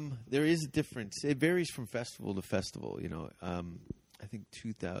 There is a difference. It varies from festival to festival, you know. I think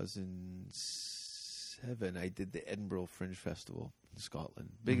 2007, I did the Edinburgh Fringe Festival in Scotland.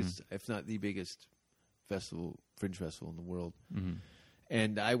 Biggest, if not the biggest fringe festival in the world. Mm-hmm.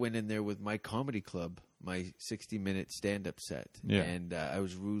 And I went in there with my comedy club, my 60-minute stand-up set. Yeah. And I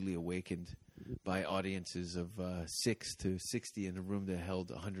was rudely awakened by audiences of 6 to 60 in a room that held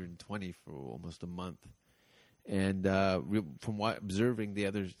 120 for almost a month. And from observing the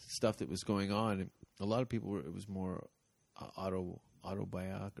other stuff that was going on, a lot of people it was more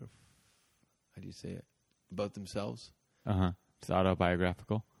autobiographical. How do you say it? About themselves. Uh-huh. It's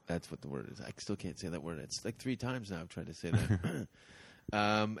autobiographical. That's what the word is. I still can't say that word. It's like 3 times now I've tried to say that.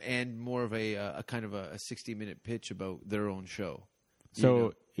 And more of a kind of a 60-minute pitch about their own show.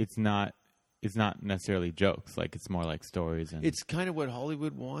 So it's not necessarily jokes. Like, it's more like stories. And it's kind of what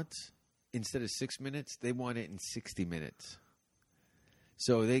Hollywood wants. Instead of 6 minutes, they want it in 60 minutes.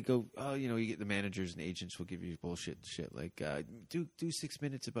 So they go, you get the managers and agents will give you bullshit shit like, do 6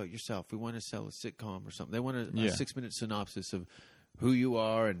 minutes about yourself. We want to sell a sitcom or something. They want a 6-minute synopsis of who you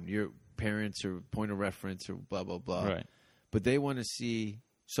are and your parents or point of reference or blah, blah, blah. Right. But they want to see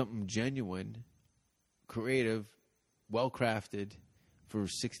something genuine, creative, well-crafted for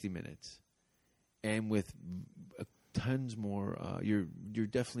 60 minutes. And with tons more, you're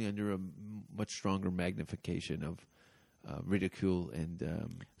definitely under a much stronger magnification of ridicule and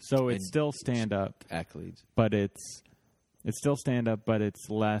so it's still stand-up accolades. But it's still stand-up, but it's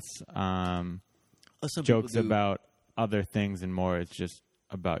less jokes about other things and more it's just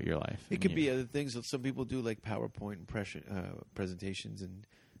about your life. It could be other things. Some people do like PowerPoint presentations and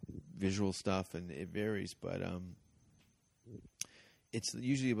visual stuff, and it varies. But it's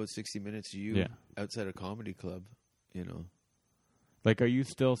usually about 60 minutes. Outside a comedy club, Like, are you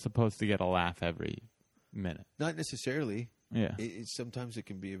still supposed to get a laugh every minute? Not necessarily. Yeah. Sometimes it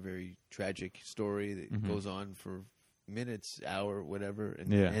can be a very tragic story that goes on for minutes, hour, whatever,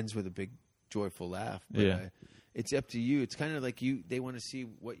 and ends with a big joyful laugh. But, it's up to you. It's kind of like they want to see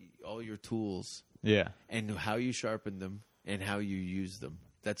all your tools, and how you sharpen them and how you use them.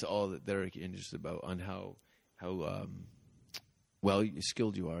 That's all that they're interested about, on how well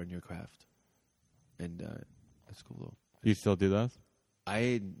skilled you are in your craft. And that's cool though. You still do those?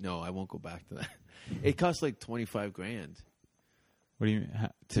 No, I won't go back to that. It costs like $25,000. What do you mean?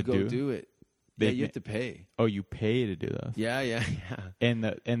 To go do it? You have to pay. Oh, you pay to do those? Yeah. And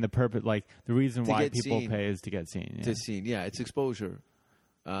the purpose, like the reason why people pay is to get seen. Yeah. To seen, it's exposure.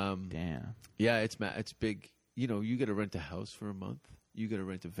 Damn. Yeah, it's big. You got to rent a house for a month. You got to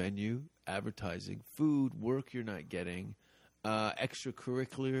rent a venue, advertising, food, work you're not getting,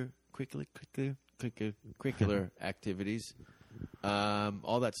 extracurricular activities.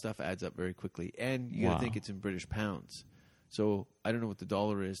 All that stuff adds up very quickly, and you got to think it's in British pounds. So I don't know what the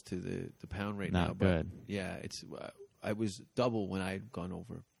dollar is to the pound right now. Not good. But yeah, I was double when I had gone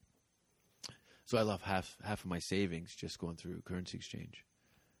over. So I lost half of my savings just going through currency exchange.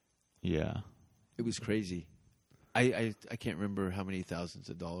 Yeah, it was crazy. I can't remember how many thousands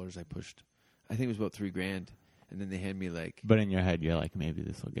of dollars I pushed. I think it was about $3,000, and then they hand me like But in your head, you're like, maybe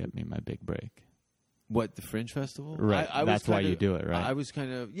this will get me my big break. what, the Fringe Festival? Right. I That's was why kinda- you do it, right? I was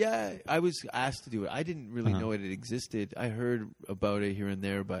kind of I was asked to do it. I didn't really know it existed. I heard about it here and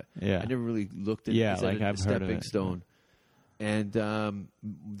there, but Yeah. I never really looked at Yeah, it as like a I've heard of stepping it. stone. And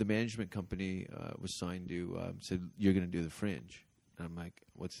the management company was signed to said, you're going to do the Fringe. And I'm like,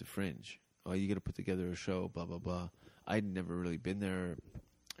 what's the Fringe? Oh, you got to put together a show, blah, blah, blah. I'd never really been there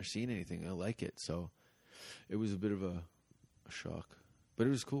or seen anything. I like it. So it was a bit of a shock. But it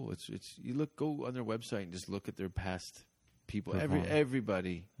was cool. It's go on their website and just look at their past people. Perform.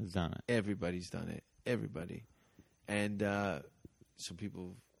 Everybody. Has done it. Everybody's done it. Everybody. And some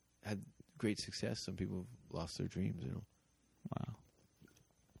people had great success. Some people lost their dreams, you know. Wow.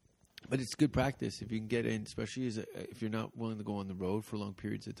 But it's good practice if you can get in, especially if you're not willing to go on the road for long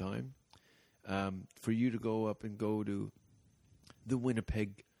periods of time. For you to go up and go to the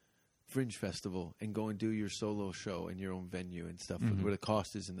Winnipeg Fringe Festival and go and do your solo show in your own venue and stuff, where the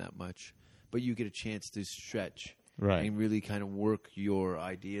cost isn't that much, but you get a chance to stretch Right. and really kind of work your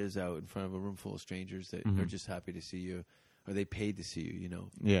ideas out in front of a room full of strangers that are just happy to see you, or they paid to see you, you know,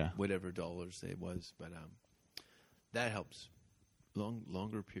 Yeah. whatever dollars it was. But that helps.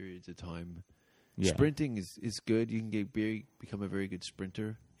 Longer periods of time. Yeah. Sprinting is good. You can become a very good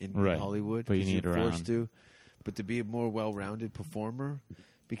sprinter in Right. Hollywood. But you 'cause need you're forced around. to. But to be a more well-rounded performer,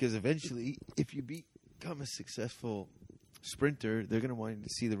 because eventually, if you become a successful sprinter, they're going to want to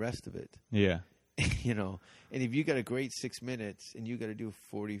see the rest of it. Yeah. You know, and if you got a great 6 minutes and you got to do a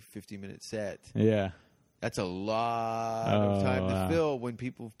 40, 50-minute set, Yeah. that's a lot of time wow. to fill when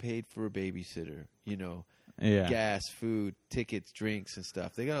people have paid for a babysitter, you know. Yeah. Gas, food, tickets, drinks, and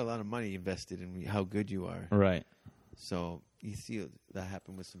stuff. They got a lot of money invested in how good you are. Right. So you see that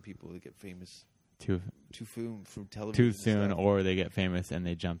happen with some people that get famous Too from television. too and soon, stuff. or they get famous and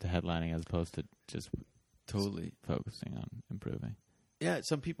they jump to headlining as opposed to just Totally. focusing on improving. Yeah,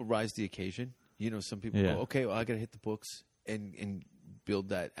 some people rise to the occasion. You know, some people Yeah. go, okay, well, I got to hit the books and build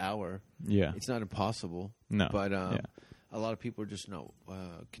that hour. Yeah. It's not impossible. No. But Yeah. a lot of people are just not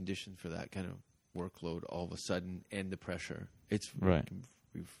conditioned for that kind of workload all of a sudden and the pressure. It's Right.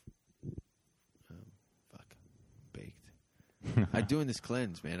 We've baked. I'm doing this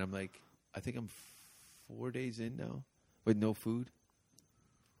cleanse, man. I'm like, I think I'm 4 days in now with no food.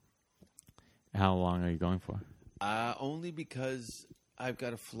 How long are you going for? Only because I've got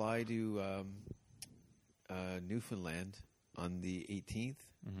to fly to Newfoundland on the 18th.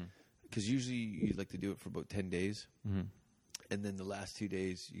 Because usually you like to do it for about 10 days. And then the last 2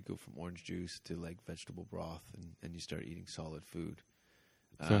 days, you go from orange juice to like vegetable broth, and you start eating solid food.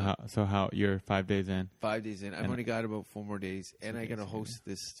 So how you're 5 days in? 5 days in. I've And- only got about 4 more days, and I got to days, host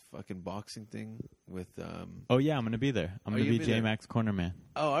this fucking boxing thing with. Oh yeah, I'm gonna be there. I'm Are gonna you be gonna be there? J-Max Corner Man.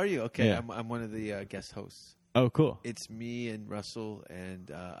 Oh, are you okay? Yeah. I'm one of the guest hosts. Oh, cool. It's me and Russell and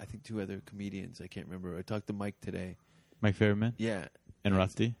I think 2 other comedians. I can't remember. I talked to Mike today. Mike Fairman Yeah, and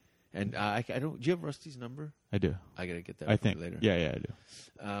Rusty. and I don't. Do you have Rusty's number? I do. I gotta get that. I from you think. later. Yeah, I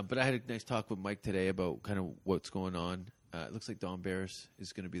do. But I had a nice talk with Mike today about kind of what's going on. It looks like Don Barris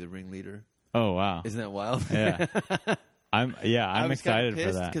is going to be the ringleader. Oh wow. Isn't that wild? Yeah. I'm excited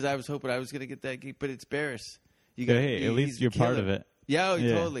for that. because I was hoping I was going to get that gig, but it's Barris. You But gotta hey, be- at least he's you're part killer. of it. Yeah,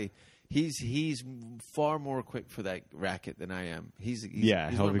 Yeah. totally. He's far more quick for that racket than I am. He's Yeah,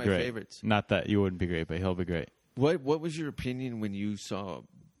 he's he'll one be of my great. favorites. Not that you wouldn't be great, but he'll be great. What was your opinion when you saw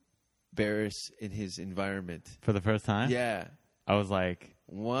Barris in his environment? For the first time? Yeah. I was like,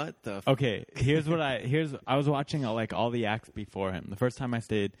 What the? okay, I was watching like all the acts before him. The first time I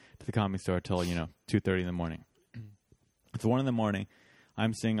stayed to the Comedy Store till 2:30 in the morning. It's 1 in the morning.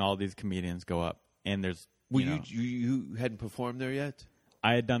 I'm seeing all these comedians go up, and there's Well, you hadn't performed there yet?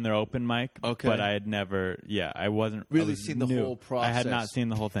 I had done their open mic, Okay. but I had never. Yeah, I wasn't I Really was seen the new. whole I had not process. seen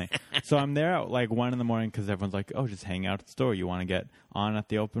the whole thing. So I'm there at like 1 in the morning because everyone's like, "Oh, just hang out at the store. You want to get on at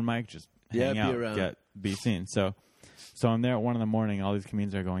the open mic? Just hang be out, around." be seen." So I'm there at 1 in the morning. All these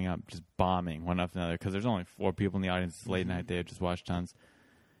comedians are going up, just bombing one after another because there's only 4 people in the audience. It's late night. They have just watched tons,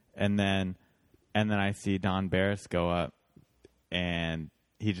 and then I see Don Barris go up, and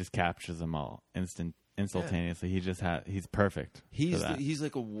he just captures them all instantaneously. He's perfect. He's for that. he's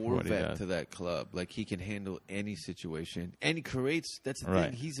like a war what he vet does. to that club. Like he can handle any situation, and he creates. That's the Right.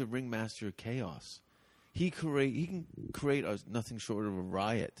 thing. He's a ringmaster of chaos. He can create nothing short of a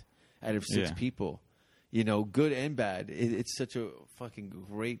riot out of 6 Yeah. people. Good and bad. It's such a fucking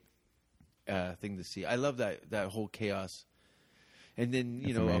great thing to see. I love that whole chaos. And then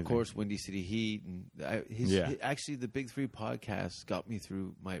It's of amazing. course, Windy City Heat, and actually the Big 3 podcast got me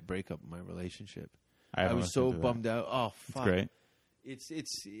through my breakup, my relationship. I haven't was so listened to that. bummed out. Oh, fuck! It's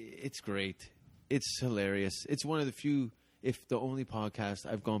great. It's great. It's hilarious. It's one of the few, if the only podcast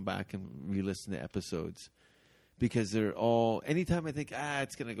I've gone back and re-listened to episodes because they're all. Anytime I think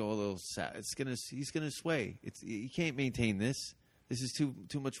it's gonna go a little sad, he's gonna sway. You can't maintain this. This is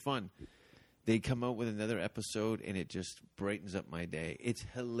too much fun. They come out with another episode and it just brightens up my day. It's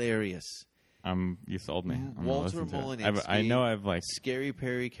hilarious. You sold me. I'm Walter Molinsky. I know I've like Scary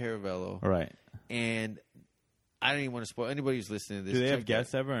Perry Caravello. Right. And I don't even want to spoil anybody who's listening to this. Do they have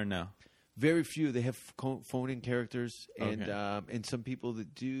guests ever or no? Very few. They have phone-in characters and some people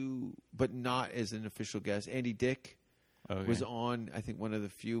that do, but not as an official guest. Andy Dick was on, I think, one of the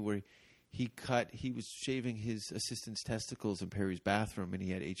few where he was shaving his assistant's testicles in Perry's bathroom and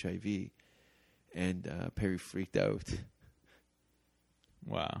he had HIV. And Perry freaked out.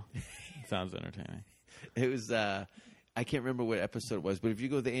 Wow. Sounds entertaining. It was, I can't remember what episode it was, but if you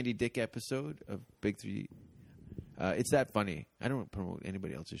go to the Andy Dick episode of Big Three, it's that funny. I don't promote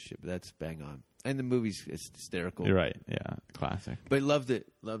anybody else's shit, but that's bang on. And the movie's hysterical. You're right. Yeah. Classic. But loved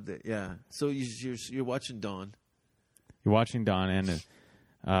it. Yeah. So you're watching Dawn. You're watching Dawn and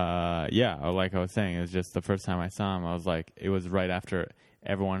like I was saying, it was just the first time I saw him, I was like, it was right after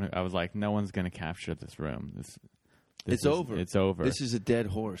everyone, I was like, no one's going to capture this room. It's over. It's over. This is a dead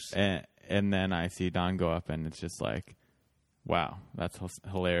horse. And then I see Don go up, and it's just like, wow, that's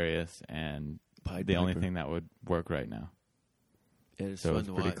hilarious, and the only thing that would work right now. It's so fun it's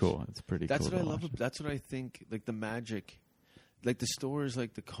to pretty watch. cool. It's pretty That's cool. what I love. That's what I think, like the magic, like the stories,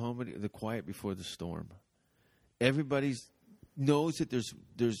 like the comedy, the quiet before the storm. Everybody knows that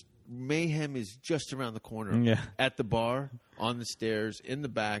there's mayhem is just around the corner. Yeah. At the bar, on the stairs, in the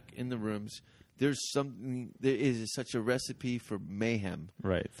back, in the rooms. There is such a recipe for mayhem.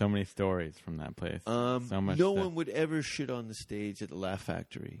 Right. So many stories from that place. So much no one would ever shit on the stage at the Laugh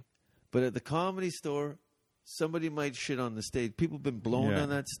Factory. But at the Comedy Store, somebody might shit on the stage. People have been blown on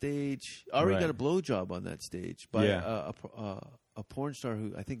that stage. Ari got a blowjob on that stage by a porn star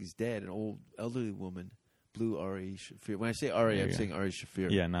who I think is dead, an old elderly woman. Blew Ari Shaffir. When I say Ari, I'm saying Ari Shaffir.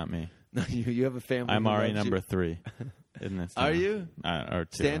 Yeah, not me. No, you have a family. I'm Ari number 3 in this. Are you? Or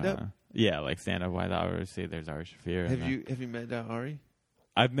 2. Stand up? Yeah, like stand up. I always say there's Ari Shaffir. Have you met Ari?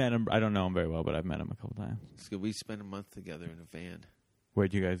 I've met him. I don't know him very well, but I've met him a couple times. It's good. We spent a month together in a van.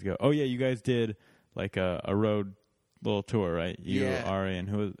 Where'd you guys go? Oh yeah, you guys did like a road little tour, right? You, yeah. Ari, and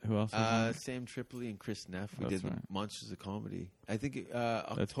who else? Sam Tripoli and Chris Neff. We That's did right. the Monsters of Comedy. I think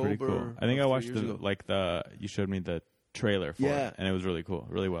That's October. pretty cool. I think I watched ago. you showed me the trailer for it, and it was really cool,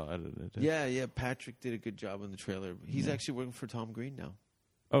 really well edited. Yeah. Patrick did a good job on the trailer. He's actually working for Tom Green now.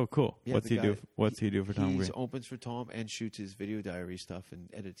 Oh, cool. Yeah, What's he do? What's he do for Tom Green? He opens for Tom and shoots his video diary stuff and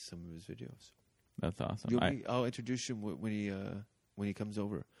edits some of his videos. That's awesome. I'll introduce him when he comes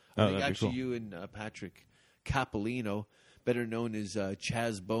over. Oh, I think that'd be actually cool. you and Patrick Capolino, better known as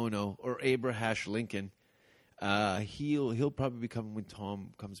Chaz Bono or Abrahash Lincoln, he'll probably be coming when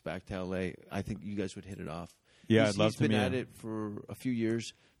Tom comes back to LA. I think you guys would hit it off. Yeah, I'd love to meet him. He's been at it for a few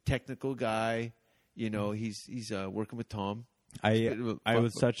years. Technical guy, he's working with Tom. I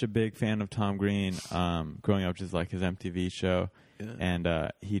was such a big fan of Tom Green growing up, just like his MTV show,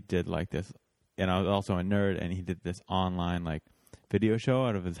 and he did like this. And I was also a nerd, and he did this online like video show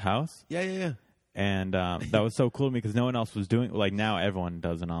out of his house. Yeah. And that was so cool to me because no one else was doing. Like now, everyone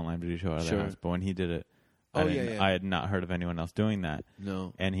does an online video show out of their house, but when he did it, I had not heard of anyone else doing that.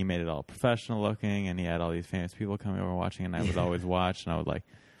 No, and he made it all professional looking, and he had all these famous people coming over watching, and I would always watch, and I would like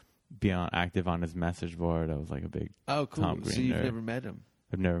be active on his message board. I was like a big cool. Tom Green So you've nerd. never met him?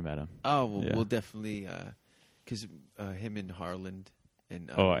 I've never met him. Oh, well, we'll definitely because him and Harland and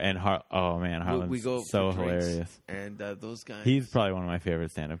Harlan's we go so for drinks, hilarious. and those guys. He's probably one of my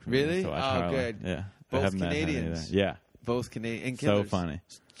favorite stand-up comedians. Really? To watch. Oh, Harlan. good. Yeah, I Both haven't met him Canadians. either. Yeah, both Canadian and so killers. funny.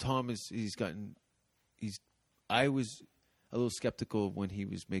 Tom I was a little skeptical when he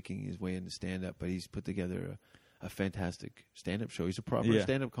was making his way into stand-up, but he's put together a fantastic stand-up show. He's a proper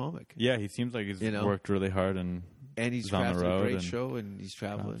stand-up comic. Yeah, he seems like he's worked really hard and he's on the crafted road a great and show, and he's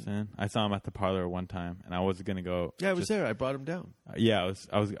traveling. I saw him at the Parlor one time, and I was gonna go. Yeah, I was there. I brought him down.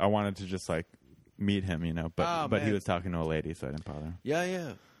 I wanted to just like meet him, but he was talking to a lady, so I didn't bother.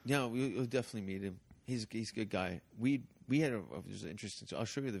 Yeah. You'll definitely meet him. He's a good guy. We had it was interesting. So I'll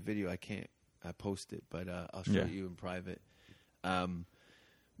show you the video. I can't post it, but I'll show you in private.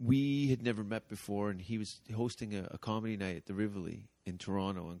 We had never met before, and he was hosting a comedy night at the Rivoli in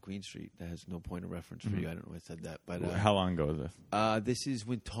Toronto on Queen Street. That has no point of reference for you. I don't know why I said that. But how long ago was this? This is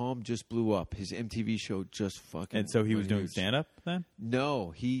when Tom just blew up. His MTV show just fucking. And so he was went doing huge. stand-up then?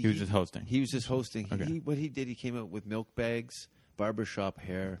 No, he was just hosting. He was just hosting. Okay. What he did, he came out with milk bags, barbershop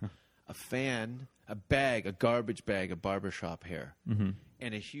hair, a fan, a garbage bag of barbershop hair,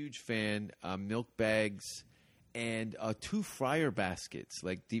 and a huge fan, milk bags, and 2 fryer baskets,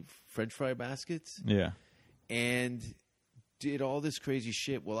 like deep French fry baskets. Yeah. And did all this crazy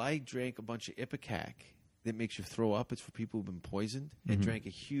shit. Well, I drank a bunch of Ipecac that makes you throw up. It's for people who've been poisoned. And drank a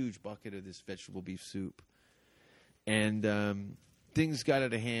huge bucket of this vegetable beef soup. And things got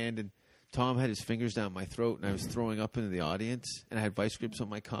out of hand, and Tom had his fingers down my throat, and I was throwing up into the audience, and I had vice grips on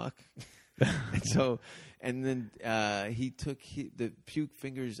my cock. And then he took the puke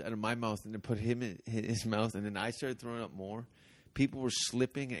fingers out of my mouth and then put him in his mouth, and then I started throwing up more. People were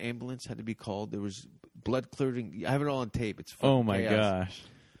slipping. An ambulance had to be called. There was blood clotting. I have it all on tape. It's fucking Oh, my chaos. gosh.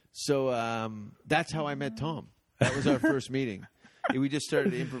 So that's how I met Tom. That was our first meeting. We just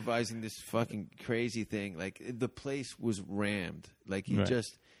started improvising this fucking crazy thing. Like, the place was rammed. Like, he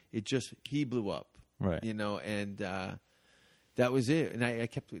blew up. Right. You know, and that was it. And I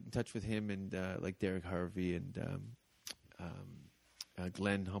kept in touch with him and like Derek Harvey and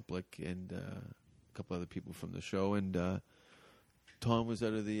Glenn Humplick and a couple other people from the show. And Tom was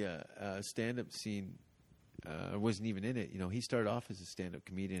out of the stand-up scene. Wasn't even in it. You know, he started off as a stand-up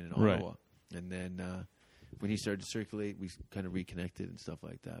comedian in Ottawa. Right. And then when he started to circulate, we kind of reconnected and stuff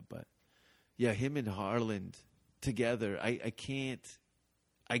like that. But, yeah, him and Harland together, I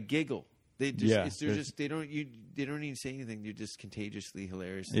giggle. They just they don't even say anything. They're just contagiously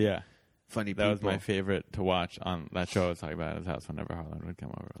hilarious. Yeah. Funny That people. was my favorite to watch on that show I was talking about at his house whenever Harlan would come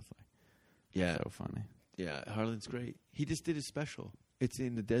over. I was like, Yeah. so funny. Yeah, Harlan's great. He just did a special. It's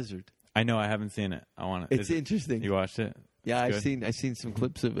in the desert. I know, I haven't seen it. I want to. It's interesting. You watched it? Yeah, It's I've good? seen some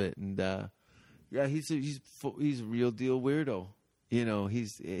clips of it, and yeah, he's a real deal weirdo. You know,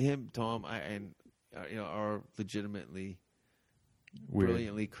 Tom, are legitimately Weird.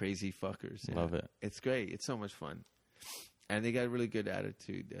 brilliantly crazy fuckers. Yeah. Love it. It's great. It's so much fun, and they got a really good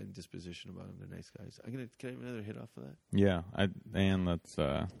attitude and disposition about them. They're nice guys. Can I have another hit off of that? Yeah. And let's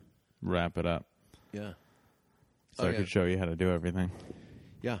wrap it up. Yeah. So I could show you how to do everything.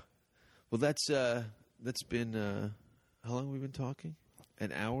 Yeah. Well, that's been how long have we been talking?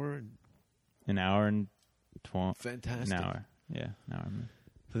 An hour. An hour and 12. Fantastic. An hour. Yeah, an hour.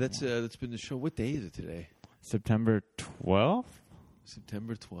 So that's been the show. What day is it today? September 12th?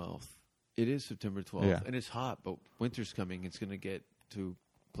 September 12th. It is September 12th. Yeah. And it's hot, but winter's coming. It's going to get to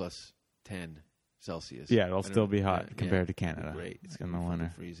plus 10 Celsius. Yeah, it'll still be hot compared to It'll be Canada. great. It's in going the to be winter.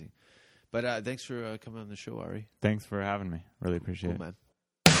 fucking freezing. But thanks for coming on the show, Ari. Thanks for having me. Really appreciate Cool, it. man.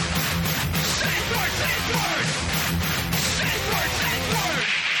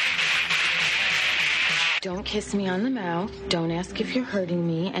 Don't kiss me on the mouth. Don't ask if you're hurting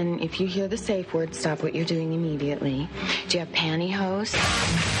me. And if you hear the safe word, stop what you're doing immediately. Do you have pantyhose?